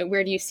framing?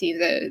 Where do you see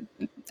the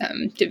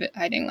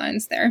dividing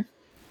lines there?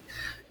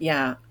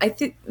 Yeah, I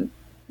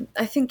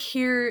think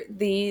here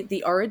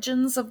the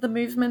origins of the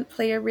movement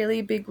play a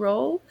really big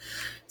role.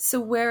 So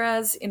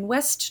whereas in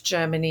West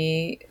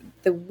Germany,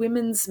 the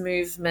women's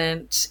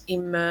movement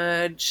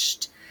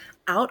emerged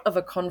out of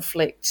a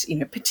conflict,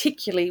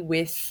 particularly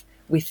with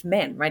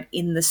men, right,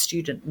 in the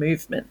student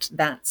movement.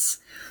 That's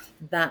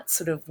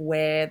sort of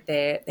where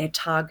their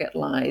target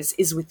lies,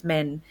 is with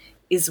men,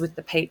 is with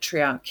the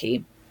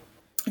patriarchy.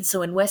 And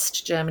so in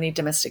West Germany,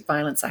 domestic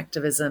violence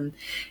activism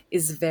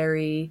is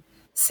very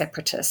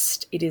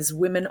separatist. It is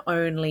women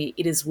only.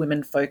 It is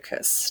women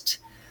focused.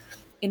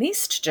 In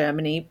East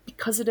Germany,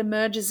 because it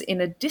emerges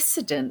in a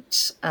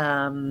dissident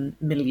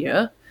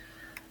milieu,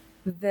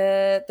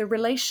 the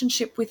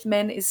relationship with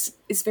men is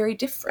very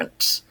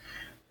different,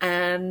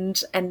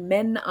 and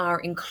men are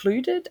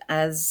included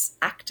as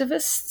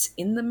activists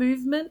in the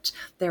movement.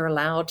 They're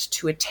allowed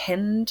to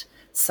attend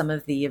some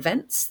of the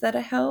events that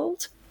are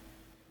held.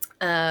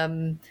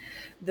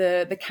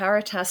 The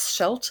Caritas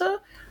shelter,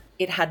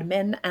 it had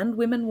men and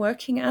women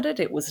working at it.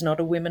 It was not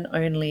a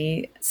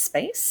women-only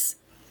space.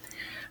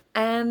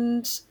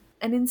 And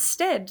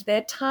instead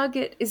their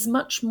target is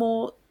much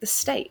more the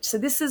state. So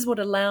this is what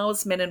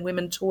allows men and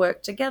women to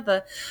work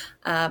together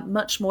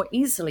much more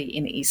easily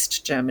in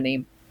East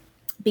Germany,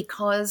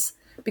 because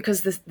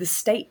the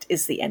state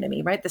is the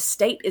enemy, right? The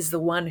state is the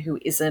one who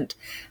isn't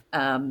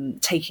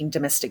taking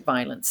domestic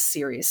violence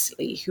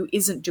seriously, who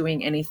isn't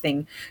doing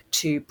anything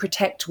to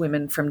protect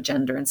women from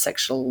gender and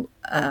sexual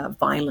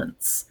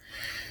violence.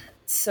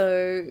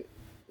 So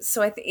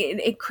I think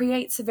it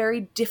creates a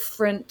very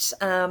different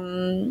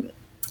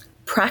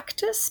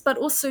practice, but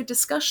also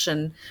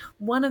discussion.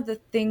 One of the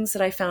things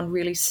that I found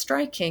really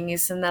striking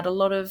is in that a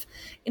lot of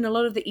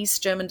the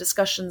East German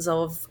discussions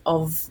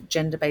of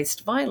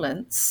gender-based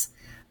violence,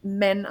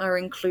 men are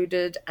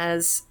included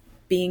as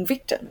being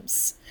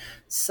victims.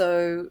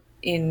 So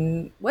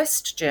in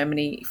West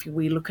Germany, if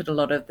we look at a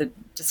lot of the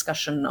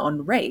discussion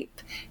on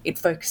rape, it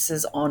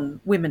focuses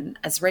on women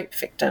as rape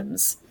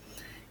victims.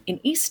 In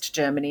East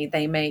Germany,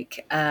 they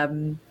make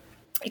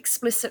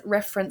explicit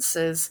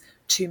references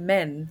to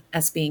men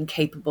as being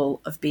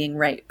capable of being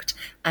raped,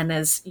 and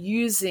as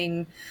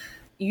using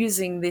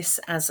this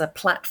as a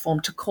platform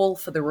to call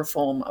for the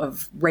reform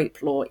of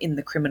rape law in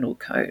the criminal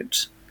code.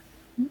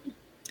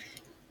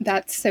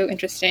 That's so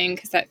interesting,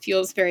 because that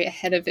feels very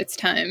ahead of its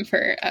time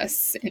for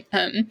us.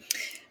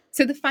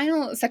 So the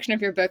final section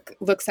of your book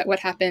looks at what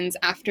happens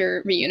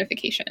after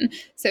reunification.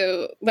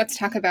 So let's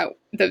talk about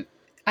the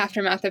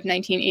aftermath of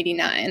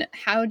 1989.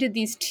 How did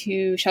these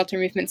two shelter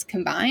movements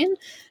combine?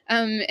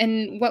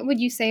 And what would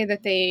you say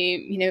that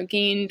they,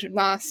 gained,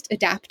 lost,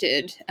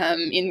 adapted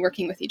in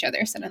working with each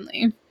other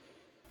suddenly?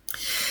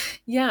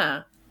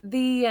 Yeah.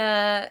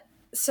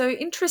 So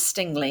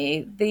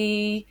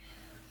interestingly,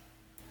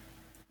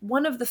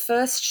 one of the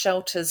first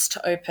shelters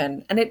to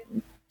open, and it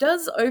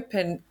does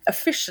open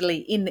officially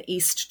in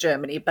East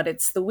Germany, but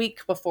it's the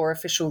week before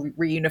official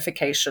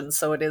reunification,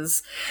 so it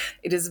is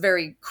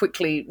very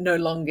quickly no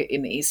longer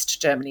in East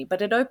Germany,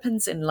 but it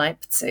opens in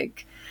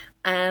Leipzig.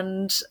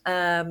 And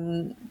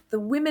the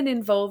women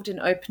involved in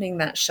opening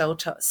that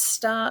shelter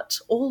start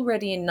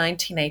already in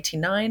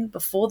 1989,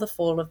 before the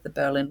fall of the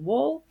Berlin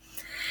Wall.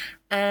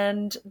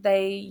 And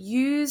they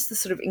use the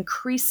sort of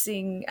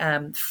increasing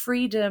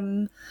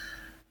freedom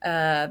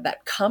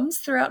that comes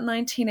throughout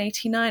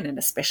 1989, and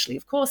especially,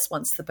 of course,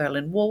 once the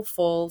Berlin Wall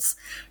falls,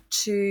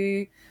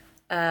 to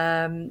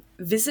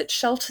visit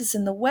shelters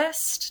in the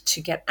West, to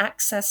get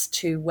access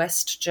to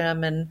West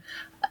German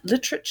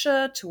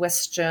literature, to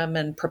West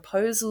German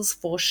proposals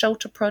for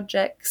shelter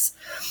projects.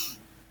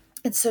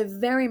 And so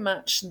very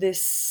much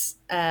the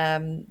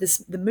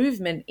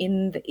movement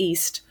in the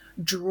East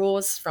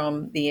draws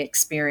from the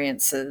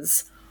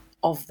experiences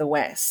of the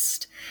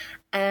West.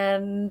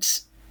 And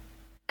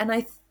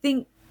I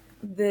think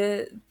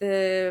the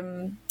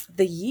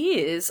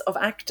years of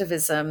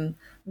activism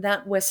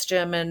that West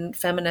German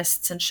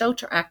feminists and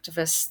shelter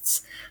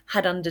activists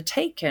had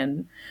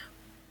undertaken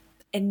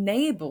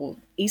enabled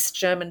East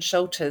German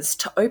shelters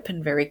to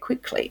open very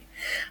quickly,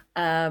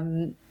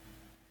 and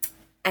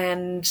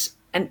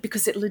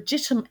because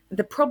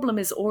the problem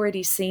is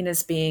already seen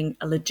as being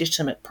a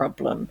legitimate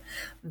problem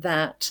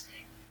that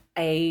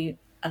a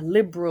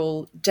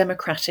liberal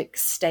democratic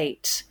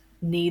state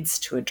needs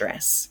to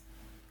address.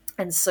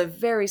 And so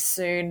very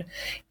soon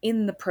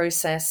in the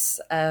process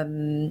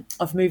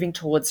of moving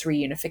towards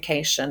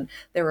reunification,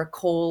 there are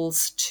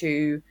calls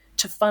to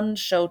fund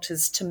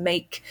shelters, to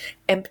make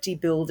empty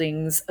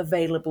buildings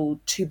available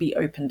to be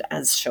opened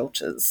as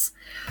shelters.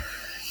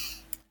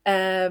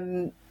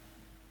 So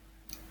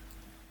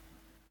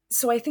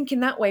I think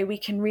in that way we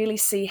can really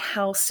see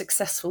how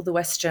successful the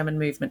West German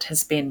movement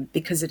has been,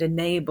 because it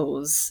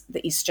enables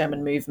the East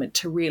German movement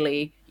to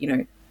really,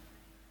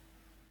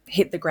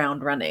 hit the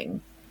ground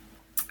running.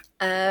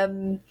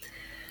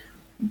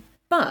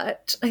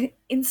 But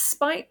in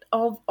spite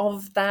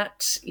of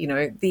that,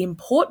 the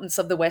importance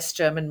of the West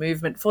German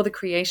movement for the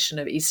creation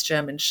of East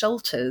German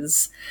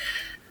shelters,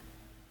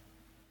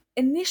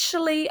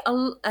 initially,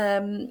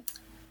 in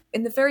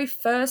the very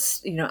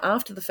first,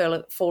 after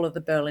the fall of the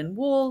Berlin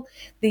Wall,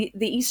 the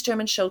East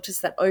German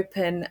shelters that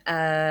open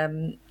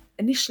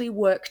initially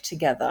work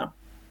together.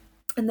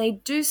 And they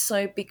do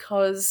so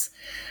because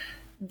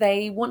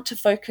they want to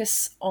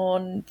focus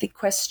on the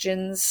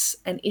questions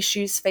and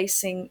issues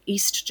facing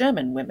East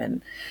German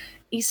women.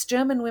 East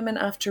German women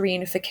after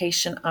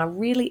reunification are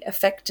really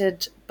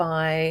affected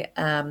by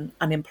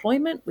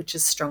unemployment, which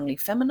is strongly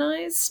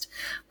feminized.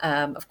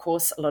 Of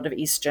course, a lot of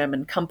East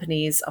German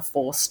companies are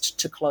forced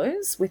to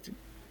close with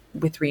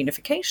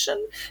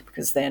reunification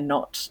because they're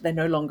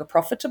no longer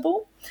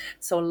profitable.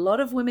 So a lot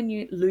of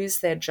women lose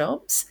their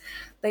jobs.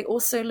 They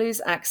also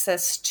lose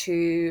access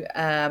to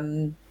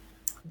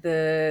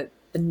the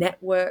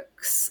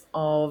networks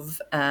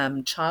of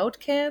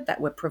childcare that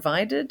were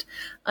provided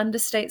under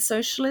state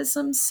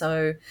socialism.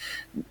 So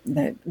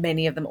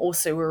many of them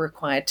also were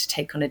required to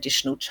take on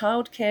additional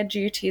childcare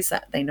duties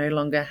that they no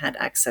longer had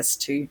access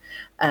to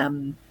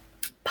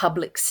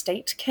public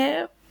state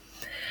care.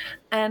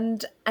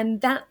 And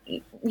that,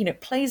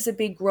 plays a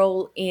big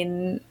role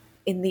in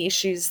the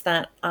issues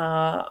that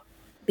are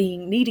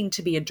needing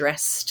to be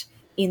addressed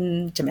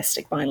in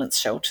domestic violence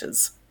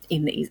shelters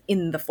in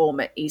the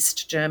former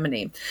East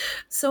Germany.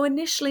 So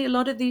initially, a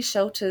lot of these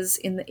shelters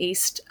in the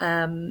East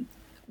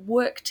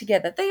work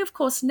together. They of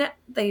course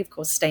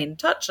stay in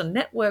touch and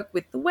network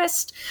with the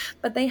West,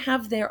 but they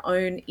have their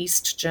own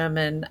East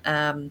German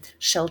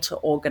shelter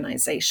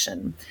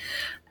organization.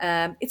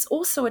 It's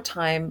also a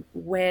time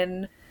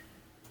when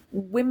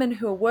women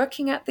who are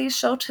working at these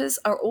shelters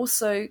are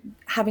also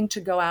having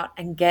to go out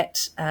and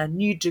get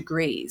new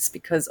degrees,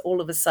 because all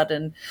of a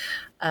sudden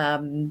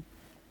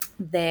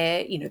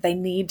they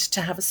need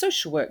to have a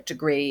social work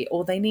degree,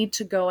 or they need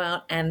to go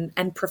out and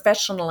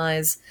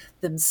professionalize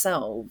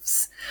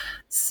themselves.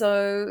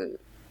 So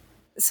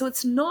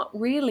it's not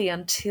really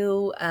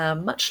until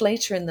much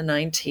later in the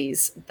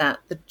 90s that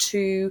the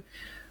two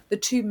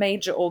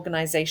major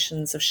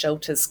organizations of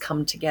shelters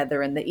come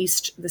together, and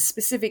the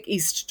specific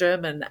East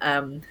German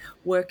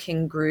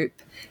working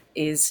group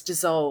is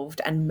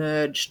dissolved and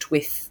merged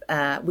with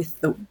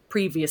the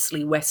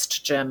previously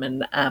West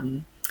German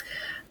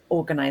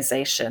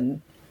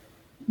organization.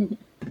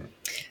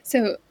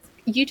 So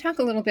you talk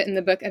a little bit in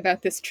the book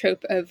about this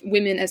trope of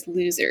women as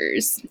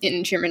losers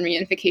in German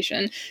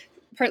reunification,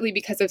 partly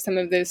because of some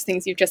of those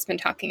things you've just been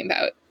talking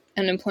about,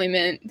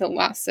 unemployment, the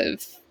loss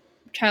of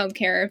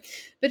childcare.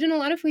 But in a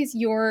lot of ways,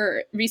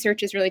 your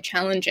research is really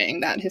challenging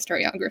that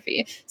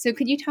historiography. So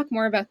could you talk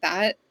more about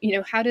that?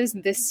 How does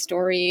this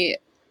story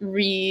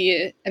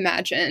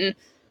reimagine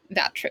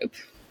that trope?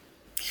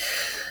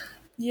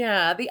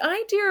 Yeah, the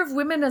idea of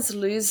women as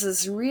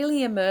losers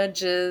really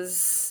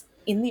emerges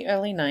in the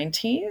early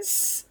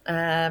 90s.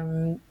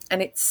 And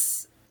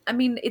it's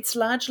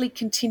largely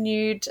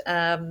continued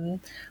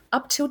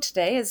up till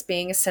today as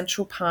being a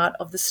central part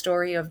of the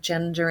story of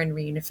gender and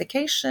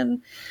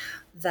reunification,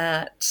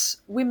 that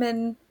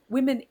women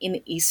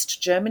in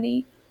East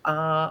Germany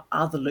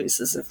are the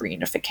losers of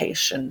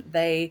reunification.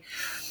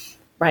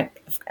 Right,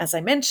 as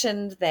I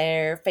mentioned,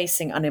 they're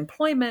facing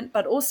unemployment,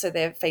 but also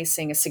they're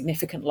facing a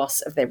significant loss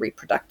of their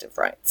reproductive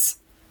rights.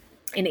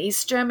 In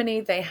East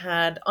Germany, they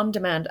had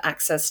on-demand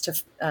access to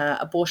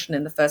abortion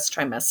in the first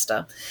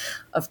trimester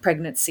of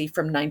pregnancy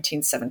from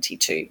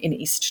 1972 in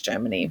East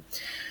Germany.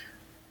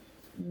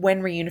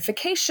 When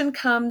reunification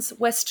comes,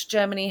 West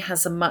Germany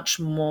has a much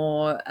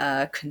more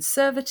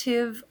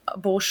conservative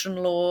abortion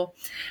law,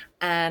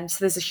 and so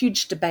there's a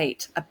huge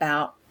debate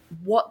about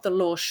what the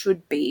law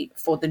should be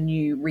for the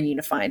new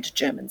reunified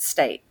German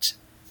state.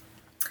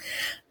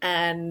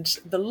 And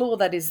the law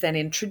that is then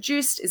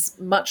introduced is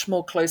much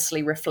more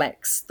closely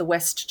reflects the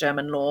West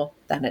German law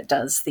than it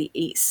does the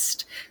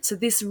East. So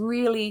this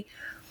really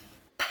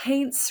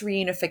paints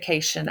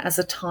reunification as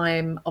a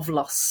time of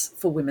loss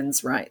for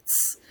women's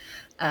rights,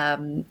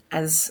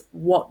 as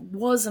what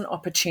was an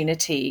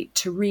opportunity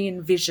to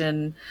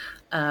re-envision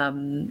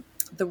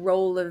the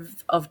role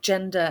of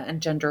gender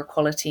and gender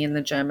equality in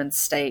the German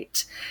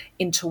state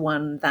into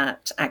one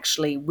that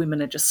actually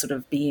women are just sort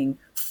of being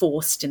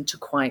forced into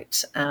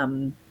quite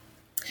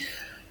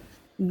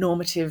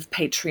normative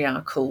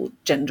patriarchal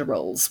gender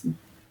roles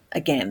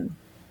again.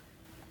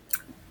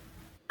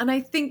 And I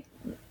think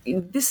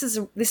this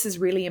is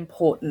really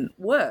important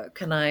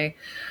work, and I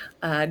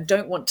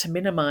don't want to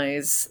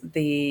minimize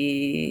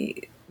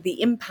the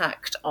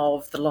impact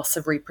of the loss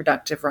of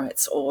reproductive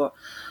rights or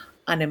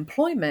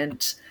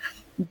unemployment.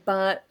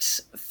 But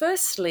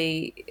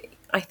firstly,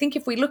 I think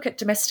if we look at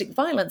domestic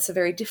violence, a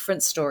very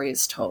different story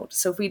is told.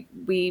 So if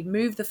we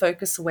move the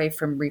focus away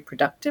from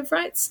reproductive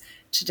rights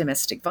to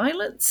domestic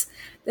violence,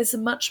 there's a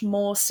much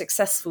more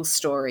successful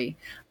story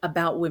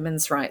about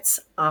women's rights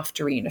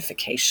after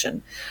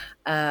reunification.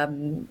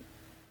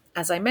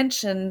 As I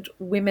mentioned,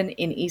 women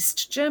in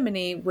East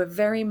Germany were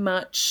very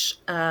much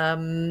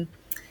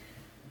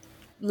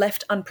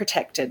left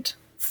unprotected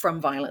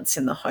from violence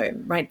in the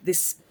home, right?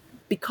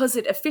 Because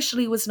it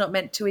officially was not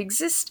meant to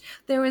exist,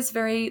 there was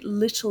very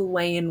little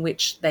way in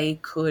which they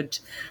could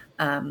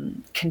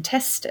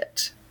contest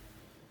it.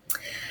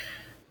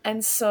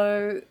 And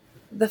so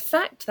the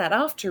fact that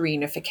after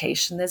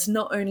reunification, there's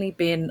not only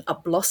been a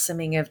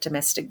blossoming of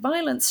domestic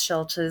violence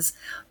shelters,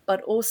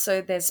 but also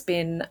there's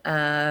been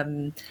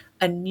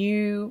a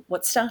new,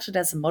 what started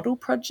as a model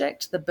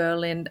project, the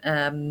Berlin,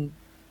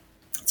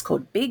 it's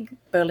called BIG,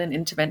 Berlin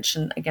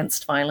Intervention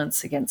Against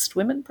Violence Against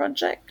Women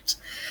project.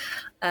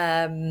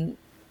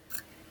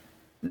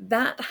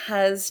 That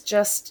has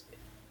just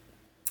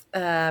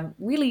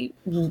really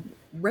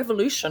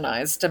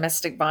revolutionized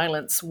domestic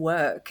violence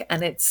work,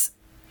 and it's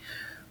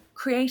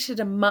created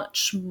a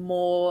much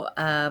more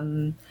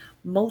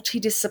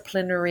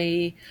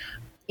multidisciplinary,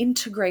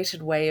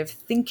 integrated way of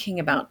thinking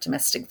about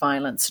domestic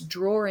violence,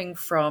 drawing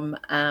from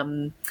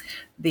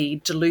the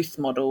Duluth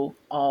model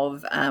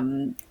of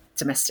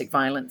domestic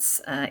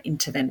violence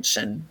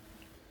intervention.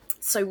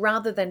 So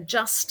rather than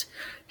just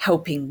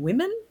helping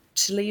women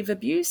to leave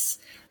abuse,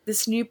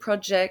 this new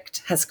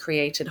project has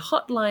created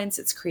hotlines,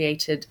 it's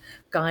created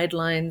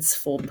guidelines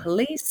for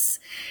police,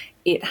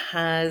 it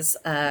has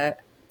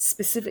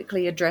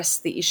specifically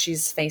addressed the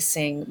issues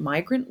facing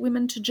migrant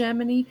women to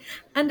Germany,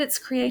 and it's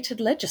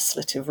created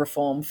legislative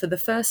reform for the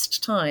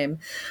first time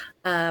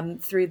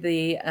through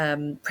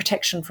the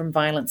Protection from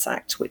Violence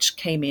Act, which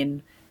came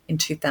in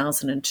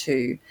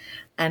 2002.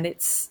 And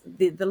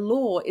the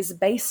law is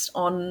based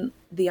on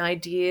the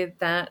idea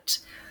that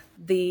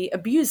the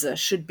abuser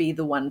should be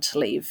the one to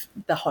leave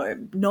the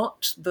home,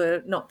 not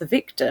the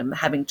victim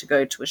having to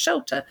go to a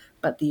shelter,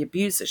 but the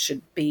abuser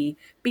should be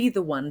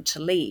the one to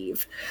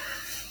leave.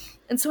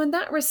 And so in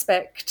that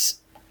respect,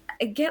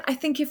 again, I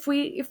think if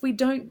we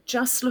don't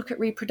just look at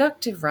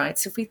reproductive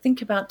rights, if we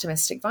think about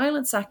domestic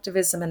violence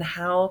activism and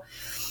how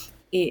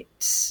it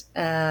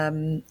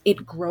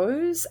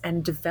grows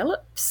and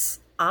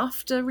develops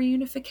after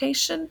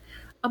reunification,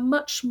 a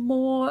much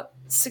more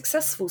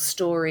successful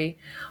story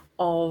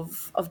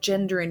of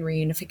gender in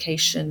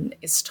reunification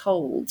is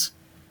told.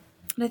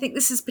 And I think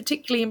this is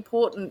particularly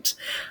important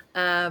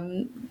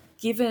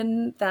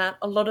given that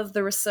a lot of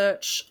the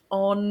research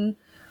on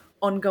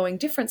ongoing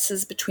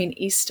differences between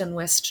East and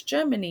West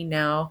Germany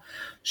now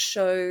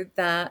show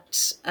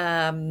that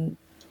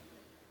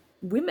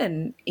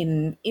women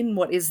in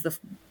what is the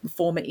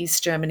former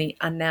East Germany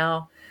are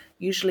now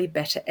usually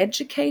better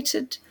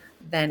educated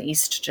than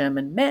East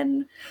German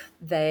men.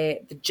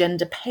 The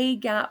gender pay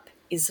gap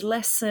is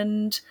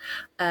lessened,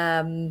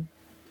 and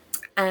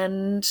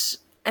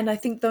I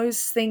think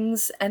those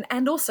things,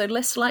 and also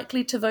less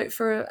likely to vote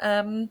for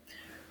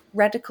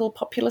radical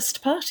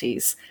populist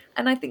parties.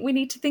 And I think we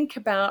need to think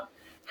about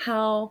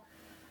how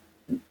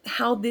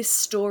this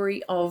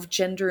story of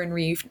gender and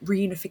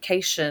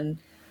reunification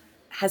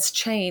has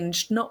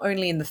changed not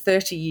only in the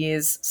 30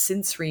 years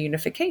since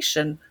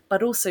reunification,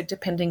 but also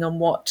depending on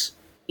what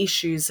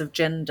issues of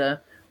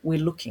gender we're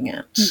looking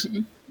at.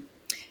 Mm-hmm.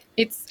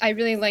 I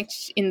really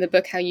liked in the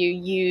book how you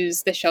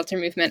use the shelter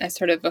movement as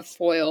sort of a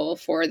foil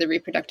for the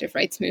reproductive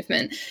rights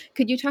movement.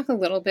 Could you talk a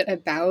little bit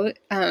about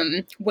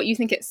what you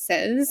think it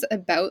says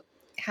about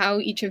how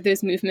each of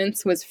those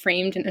movements was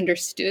framed and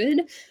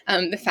understood,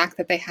 the fact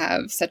that they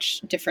have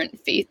such different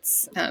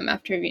fates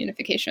after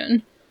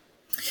reunification?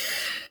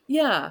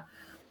 Yeah.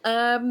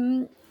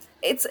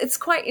 It's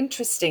quite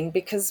interesting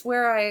because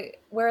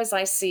whereas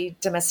I see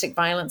domestic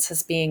violence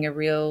as being a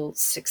real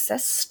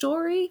success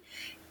story,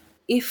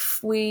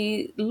 if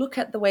we look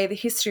at the way the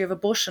history of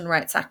abortion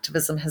rights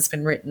activism has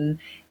been written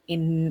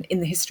in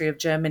the history of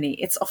Germany,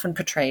 it's often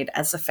portrayed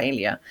as a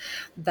failure,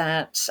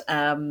 that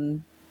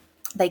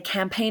they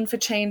campaigned for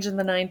change in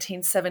the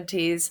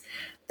 1970s.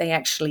 They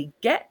actually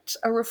get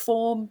a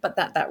reform, but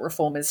that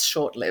reform is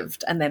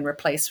short-lived and then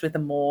replaced with a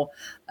more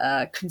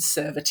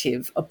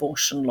conservative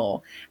abortion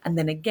law. And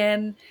then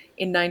again,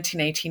 in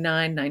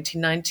 1989,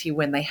 1990,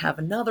 when they have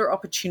another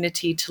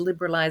opportunity to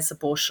liberalize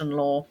abortion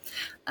law,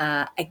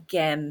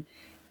 again,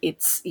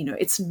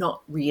 it's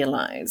not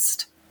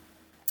realized.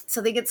 So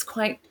I think it's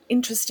quite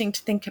interesting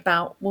to think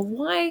about, well,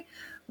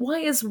 why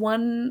is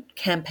one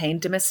campaign,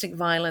 domestic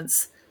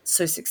violence,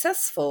 so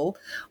successful,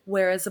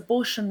 whereas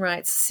abortion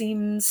rights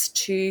seems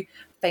to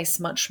face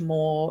much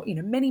more,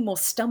 many more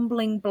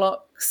stumbling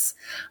blocks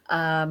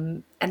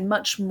and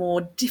much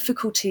more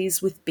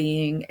difficulties with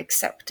being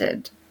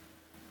accepted.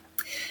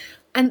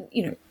 And,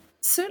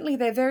 certainly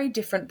they're very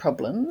different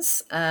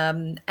problems,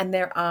 and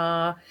there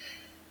are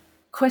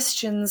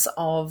questions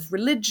of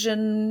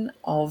religion,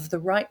 of the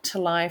right to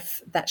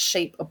life that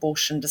shape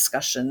abortion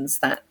discussions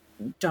that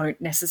don't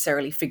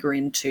necessarily figure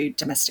into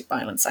domestic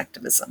violence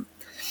activism.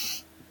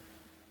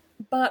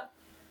 But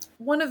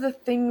one of the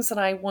things that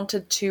I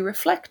wanted to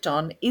reflect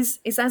on is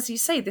as you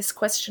say, this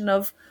question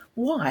of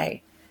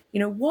why.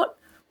 What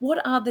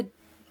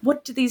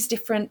do these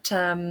different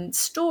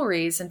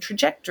stories and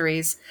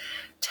trajectories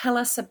tell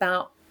us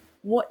about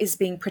what is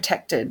being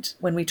protected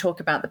when we talk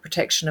about the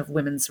protection of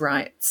women's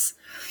rights?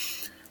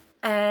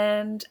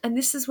 And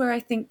this is where I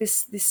think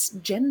this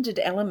gendered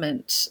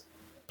element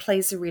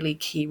plays a really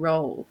key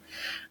role.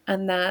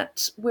 And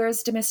that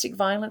whereas domestic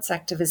violence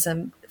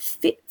activism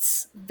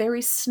fits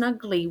very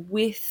snugly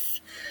with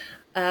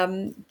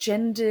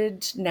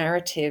gendered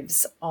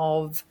narratives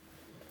of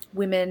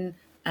women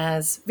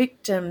as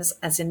victims,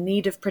 as in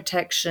need of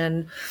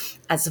protection,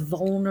 as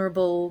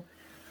vulnerable,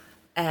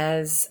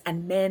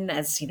 and men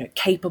as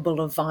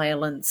capable of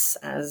violence,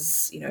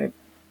 as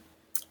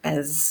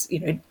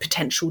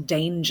potential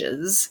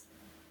dangers.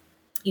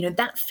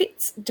 That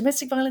fits,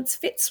 domestic violence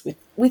fits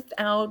with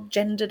our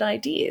gendered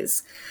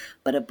ideas.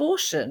 But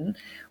abortion,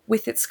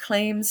 with its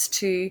claims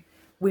to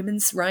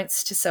women's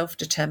rights to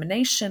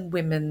self-determination,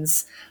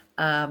 women's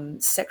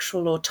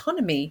sexual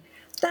autonomy,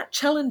 that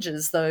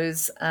challenges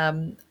those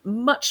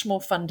much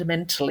more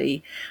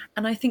fundamentally.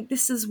 And I think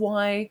this is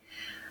why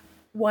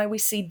we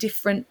see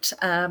different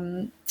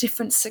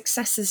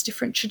successes,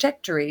 different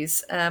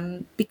trajectories,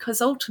 because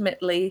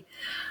ultimately,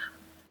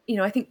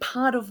 I think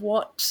part of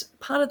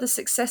the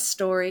success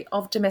story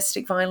of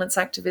domestic violence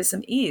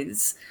activism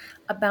is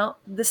about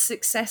the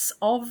success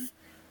of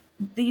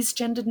these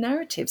gendered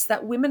narratives,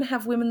 that women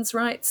have women's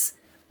rights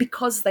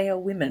because they are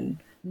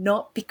women,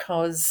 not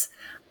because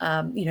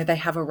they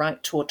have a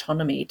right to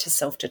autonomy, to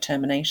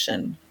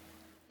self-determination.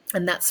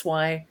 And that's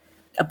why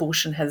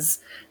abortion has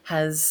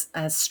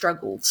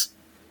struggled.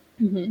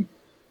 Mm-hmm.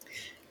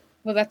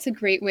 Well, that's a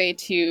great way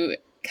to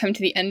come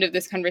to the end of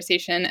this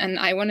conversation. And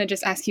I want to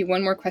just ask you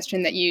one more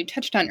question that you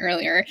touched on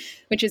earlier,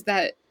 which is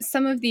that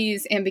some of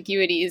these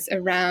ambiguities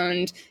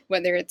around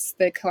whether it's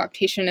the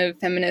co-optation of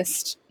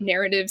feminist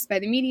narratives by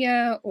the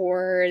media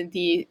or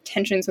the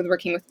tensions with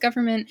working with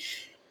government,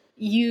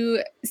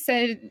 you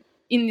said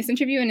in this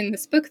interview and in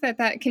this book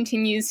that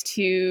continues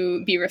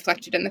to be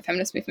reflected in the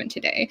feminist movement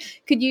today.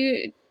 Could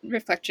you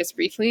reflect just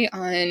briefly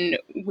on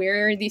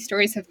where these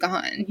stories have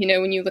gone? You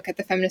know, when you look at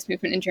the feminist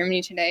movement in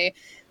Germany today,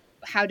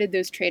 how did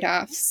those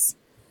trade-offs,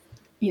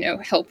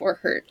 help or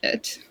hurt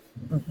it?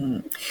 Mm-hmm.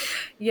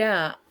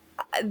 Yeah,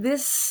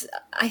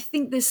 I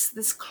think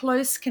this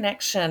close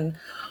connection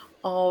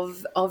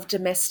of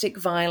domestic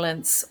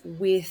violence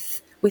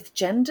with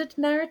gendered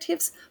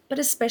narratives, but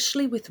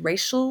especially with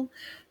racial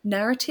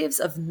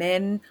narratives of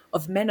men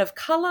of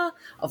color,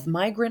 of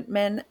migrant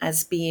men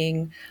as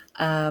being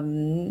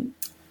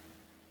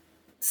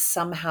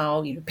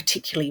somehow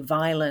particularly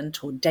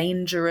violent or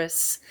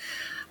dangerous.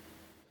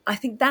 I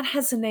think that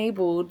has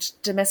enabled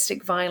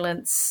domestic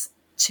violence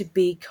to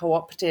be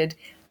co-opted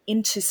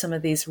into some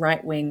of these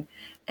right-wing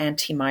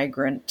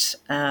anti-migrant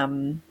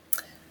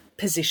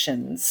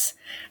positions,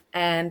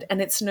 and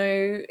it's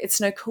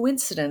no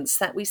coincidence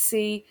that we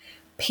see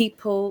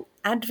people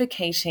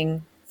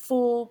advocating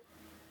for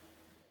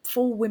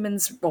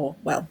women's,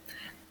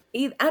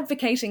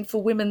 advocating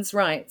for women's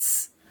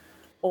rights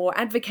or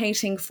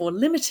advocating for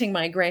limiting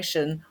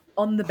migration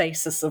on the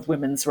basis of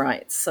women's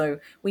rights. So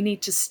we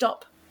need to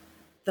stop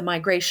the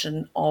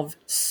migration of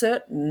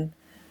certain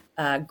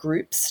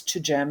groups to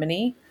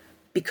Germany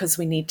because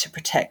we need to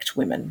protect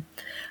women.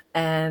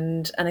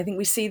 And I think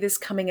we see this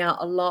coming out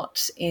a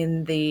lot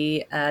in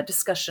the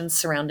discussions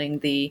surrounding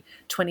the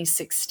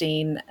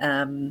 2016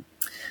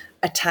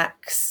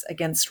 attacks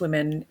against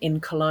women in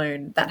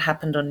Cologne that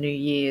happened on New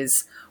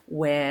Year's,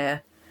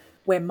 where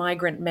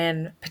migrant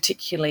men,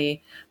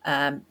 particularly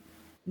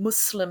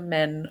Muslim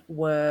men,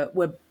 were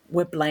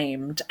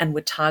blamed and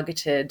were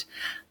targeted,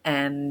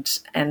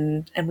 and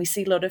we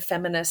see a lot of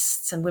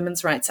feminists and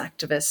women's rights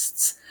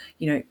activists,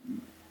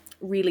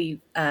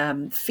 really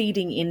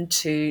feeding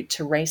into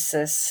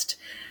racist,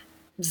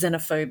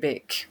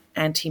 xenophobic,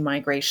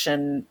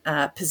 anti-migration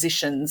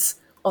positions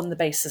on the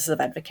basis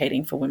of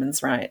advocating for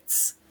women's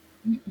rights.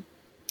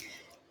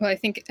 Well, I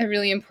think a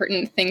really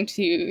important thing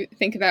to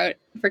think about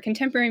for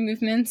contemporary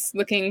movements,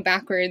 looking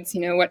backwards,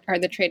 what are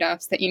the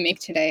trade-offs that you make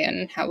today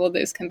and how will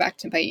those come back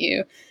to bite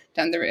you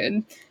down the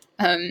road?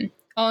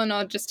 All in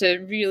all, just a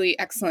really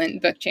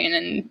excellent book,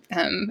 Jane,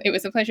 and it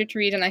was a pleasure to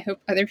read, and I hope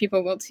other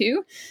people will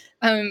too.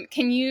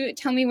 Can you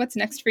tell me what's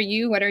next for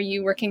you? What are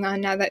you working on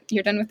now that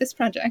you're done with this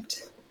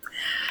project?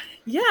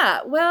 Yeah,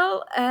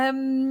 well,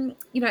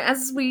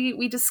 as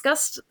we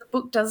discussed, the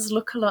book does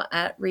look a lot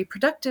at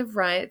reproductive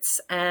rights,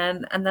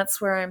 and that's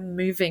where I'm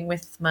moving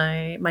with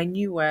my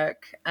new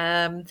work.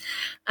 And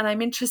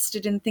I'm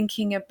interested in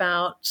thinking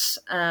about,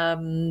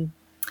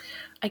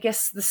 I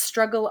guess, the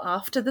struggle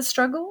after the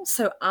struggle.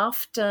 So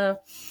after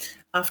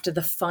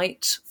the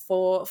fight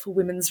for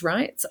women's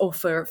rights or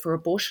for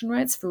abortion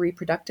rights, for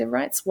reproductive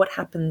rights, what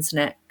happens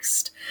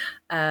next?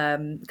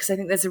 Because I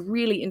think there's a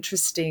really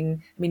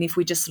interesting, if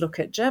we just look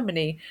at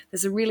Germany,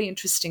 there's a really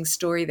interesting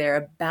story there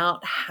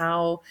about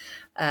how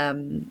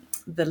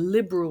the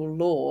liberal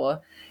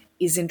law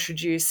is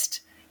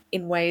introduced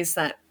in ways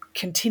that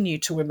continue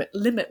to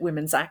limit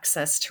women's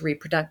access to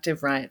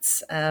reproductive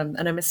rights.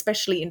 And I'm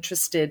especially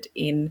interested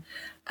in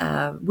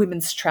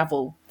women's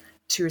travel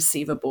to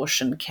receive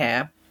abortion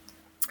care,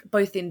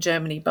 both in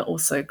Germany but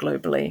also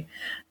globally,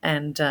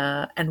 and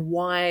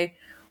why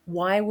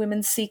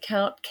women seek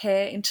out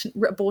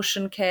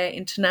abortion care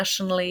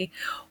internationally,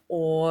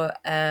 or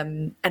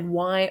and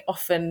why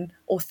often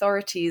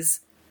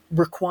authorities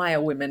require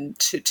women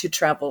to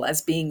travel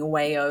as being a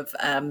way of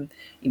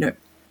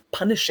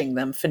punishing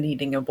them for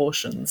needing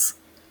abortions.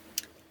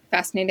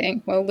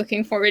 Fascinating. Well,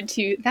 looking forward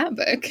to that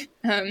book.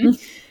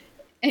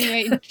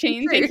 Anyway,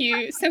 Jane, thank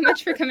you so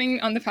much for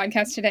coming on the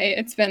podcast today.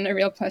 It's been a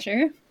real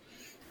pleasure.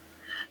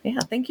 Yeah,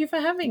 thank you for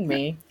having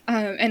me.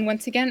 And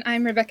once again,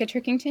 I'm Rebecca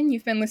Turkington.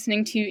 You've been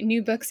listening to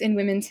New Books in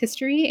Women's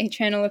History, a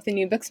channel of the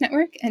New Books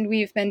Network, and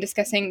we've been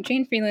discussing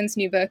Jane Freeland's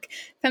new book,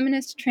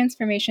 Feminist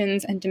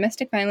Transformations and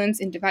Domestic Violence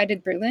in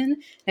Divided Berlin,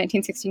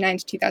 1969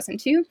 to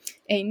 2002,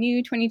 a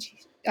new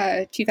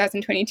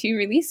 2022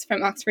 release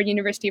from Oxford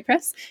University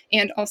Press,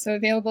 and also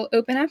available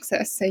open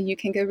access, so you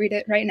can go read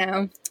it right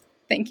now.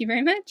 Thank you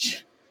very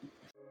much.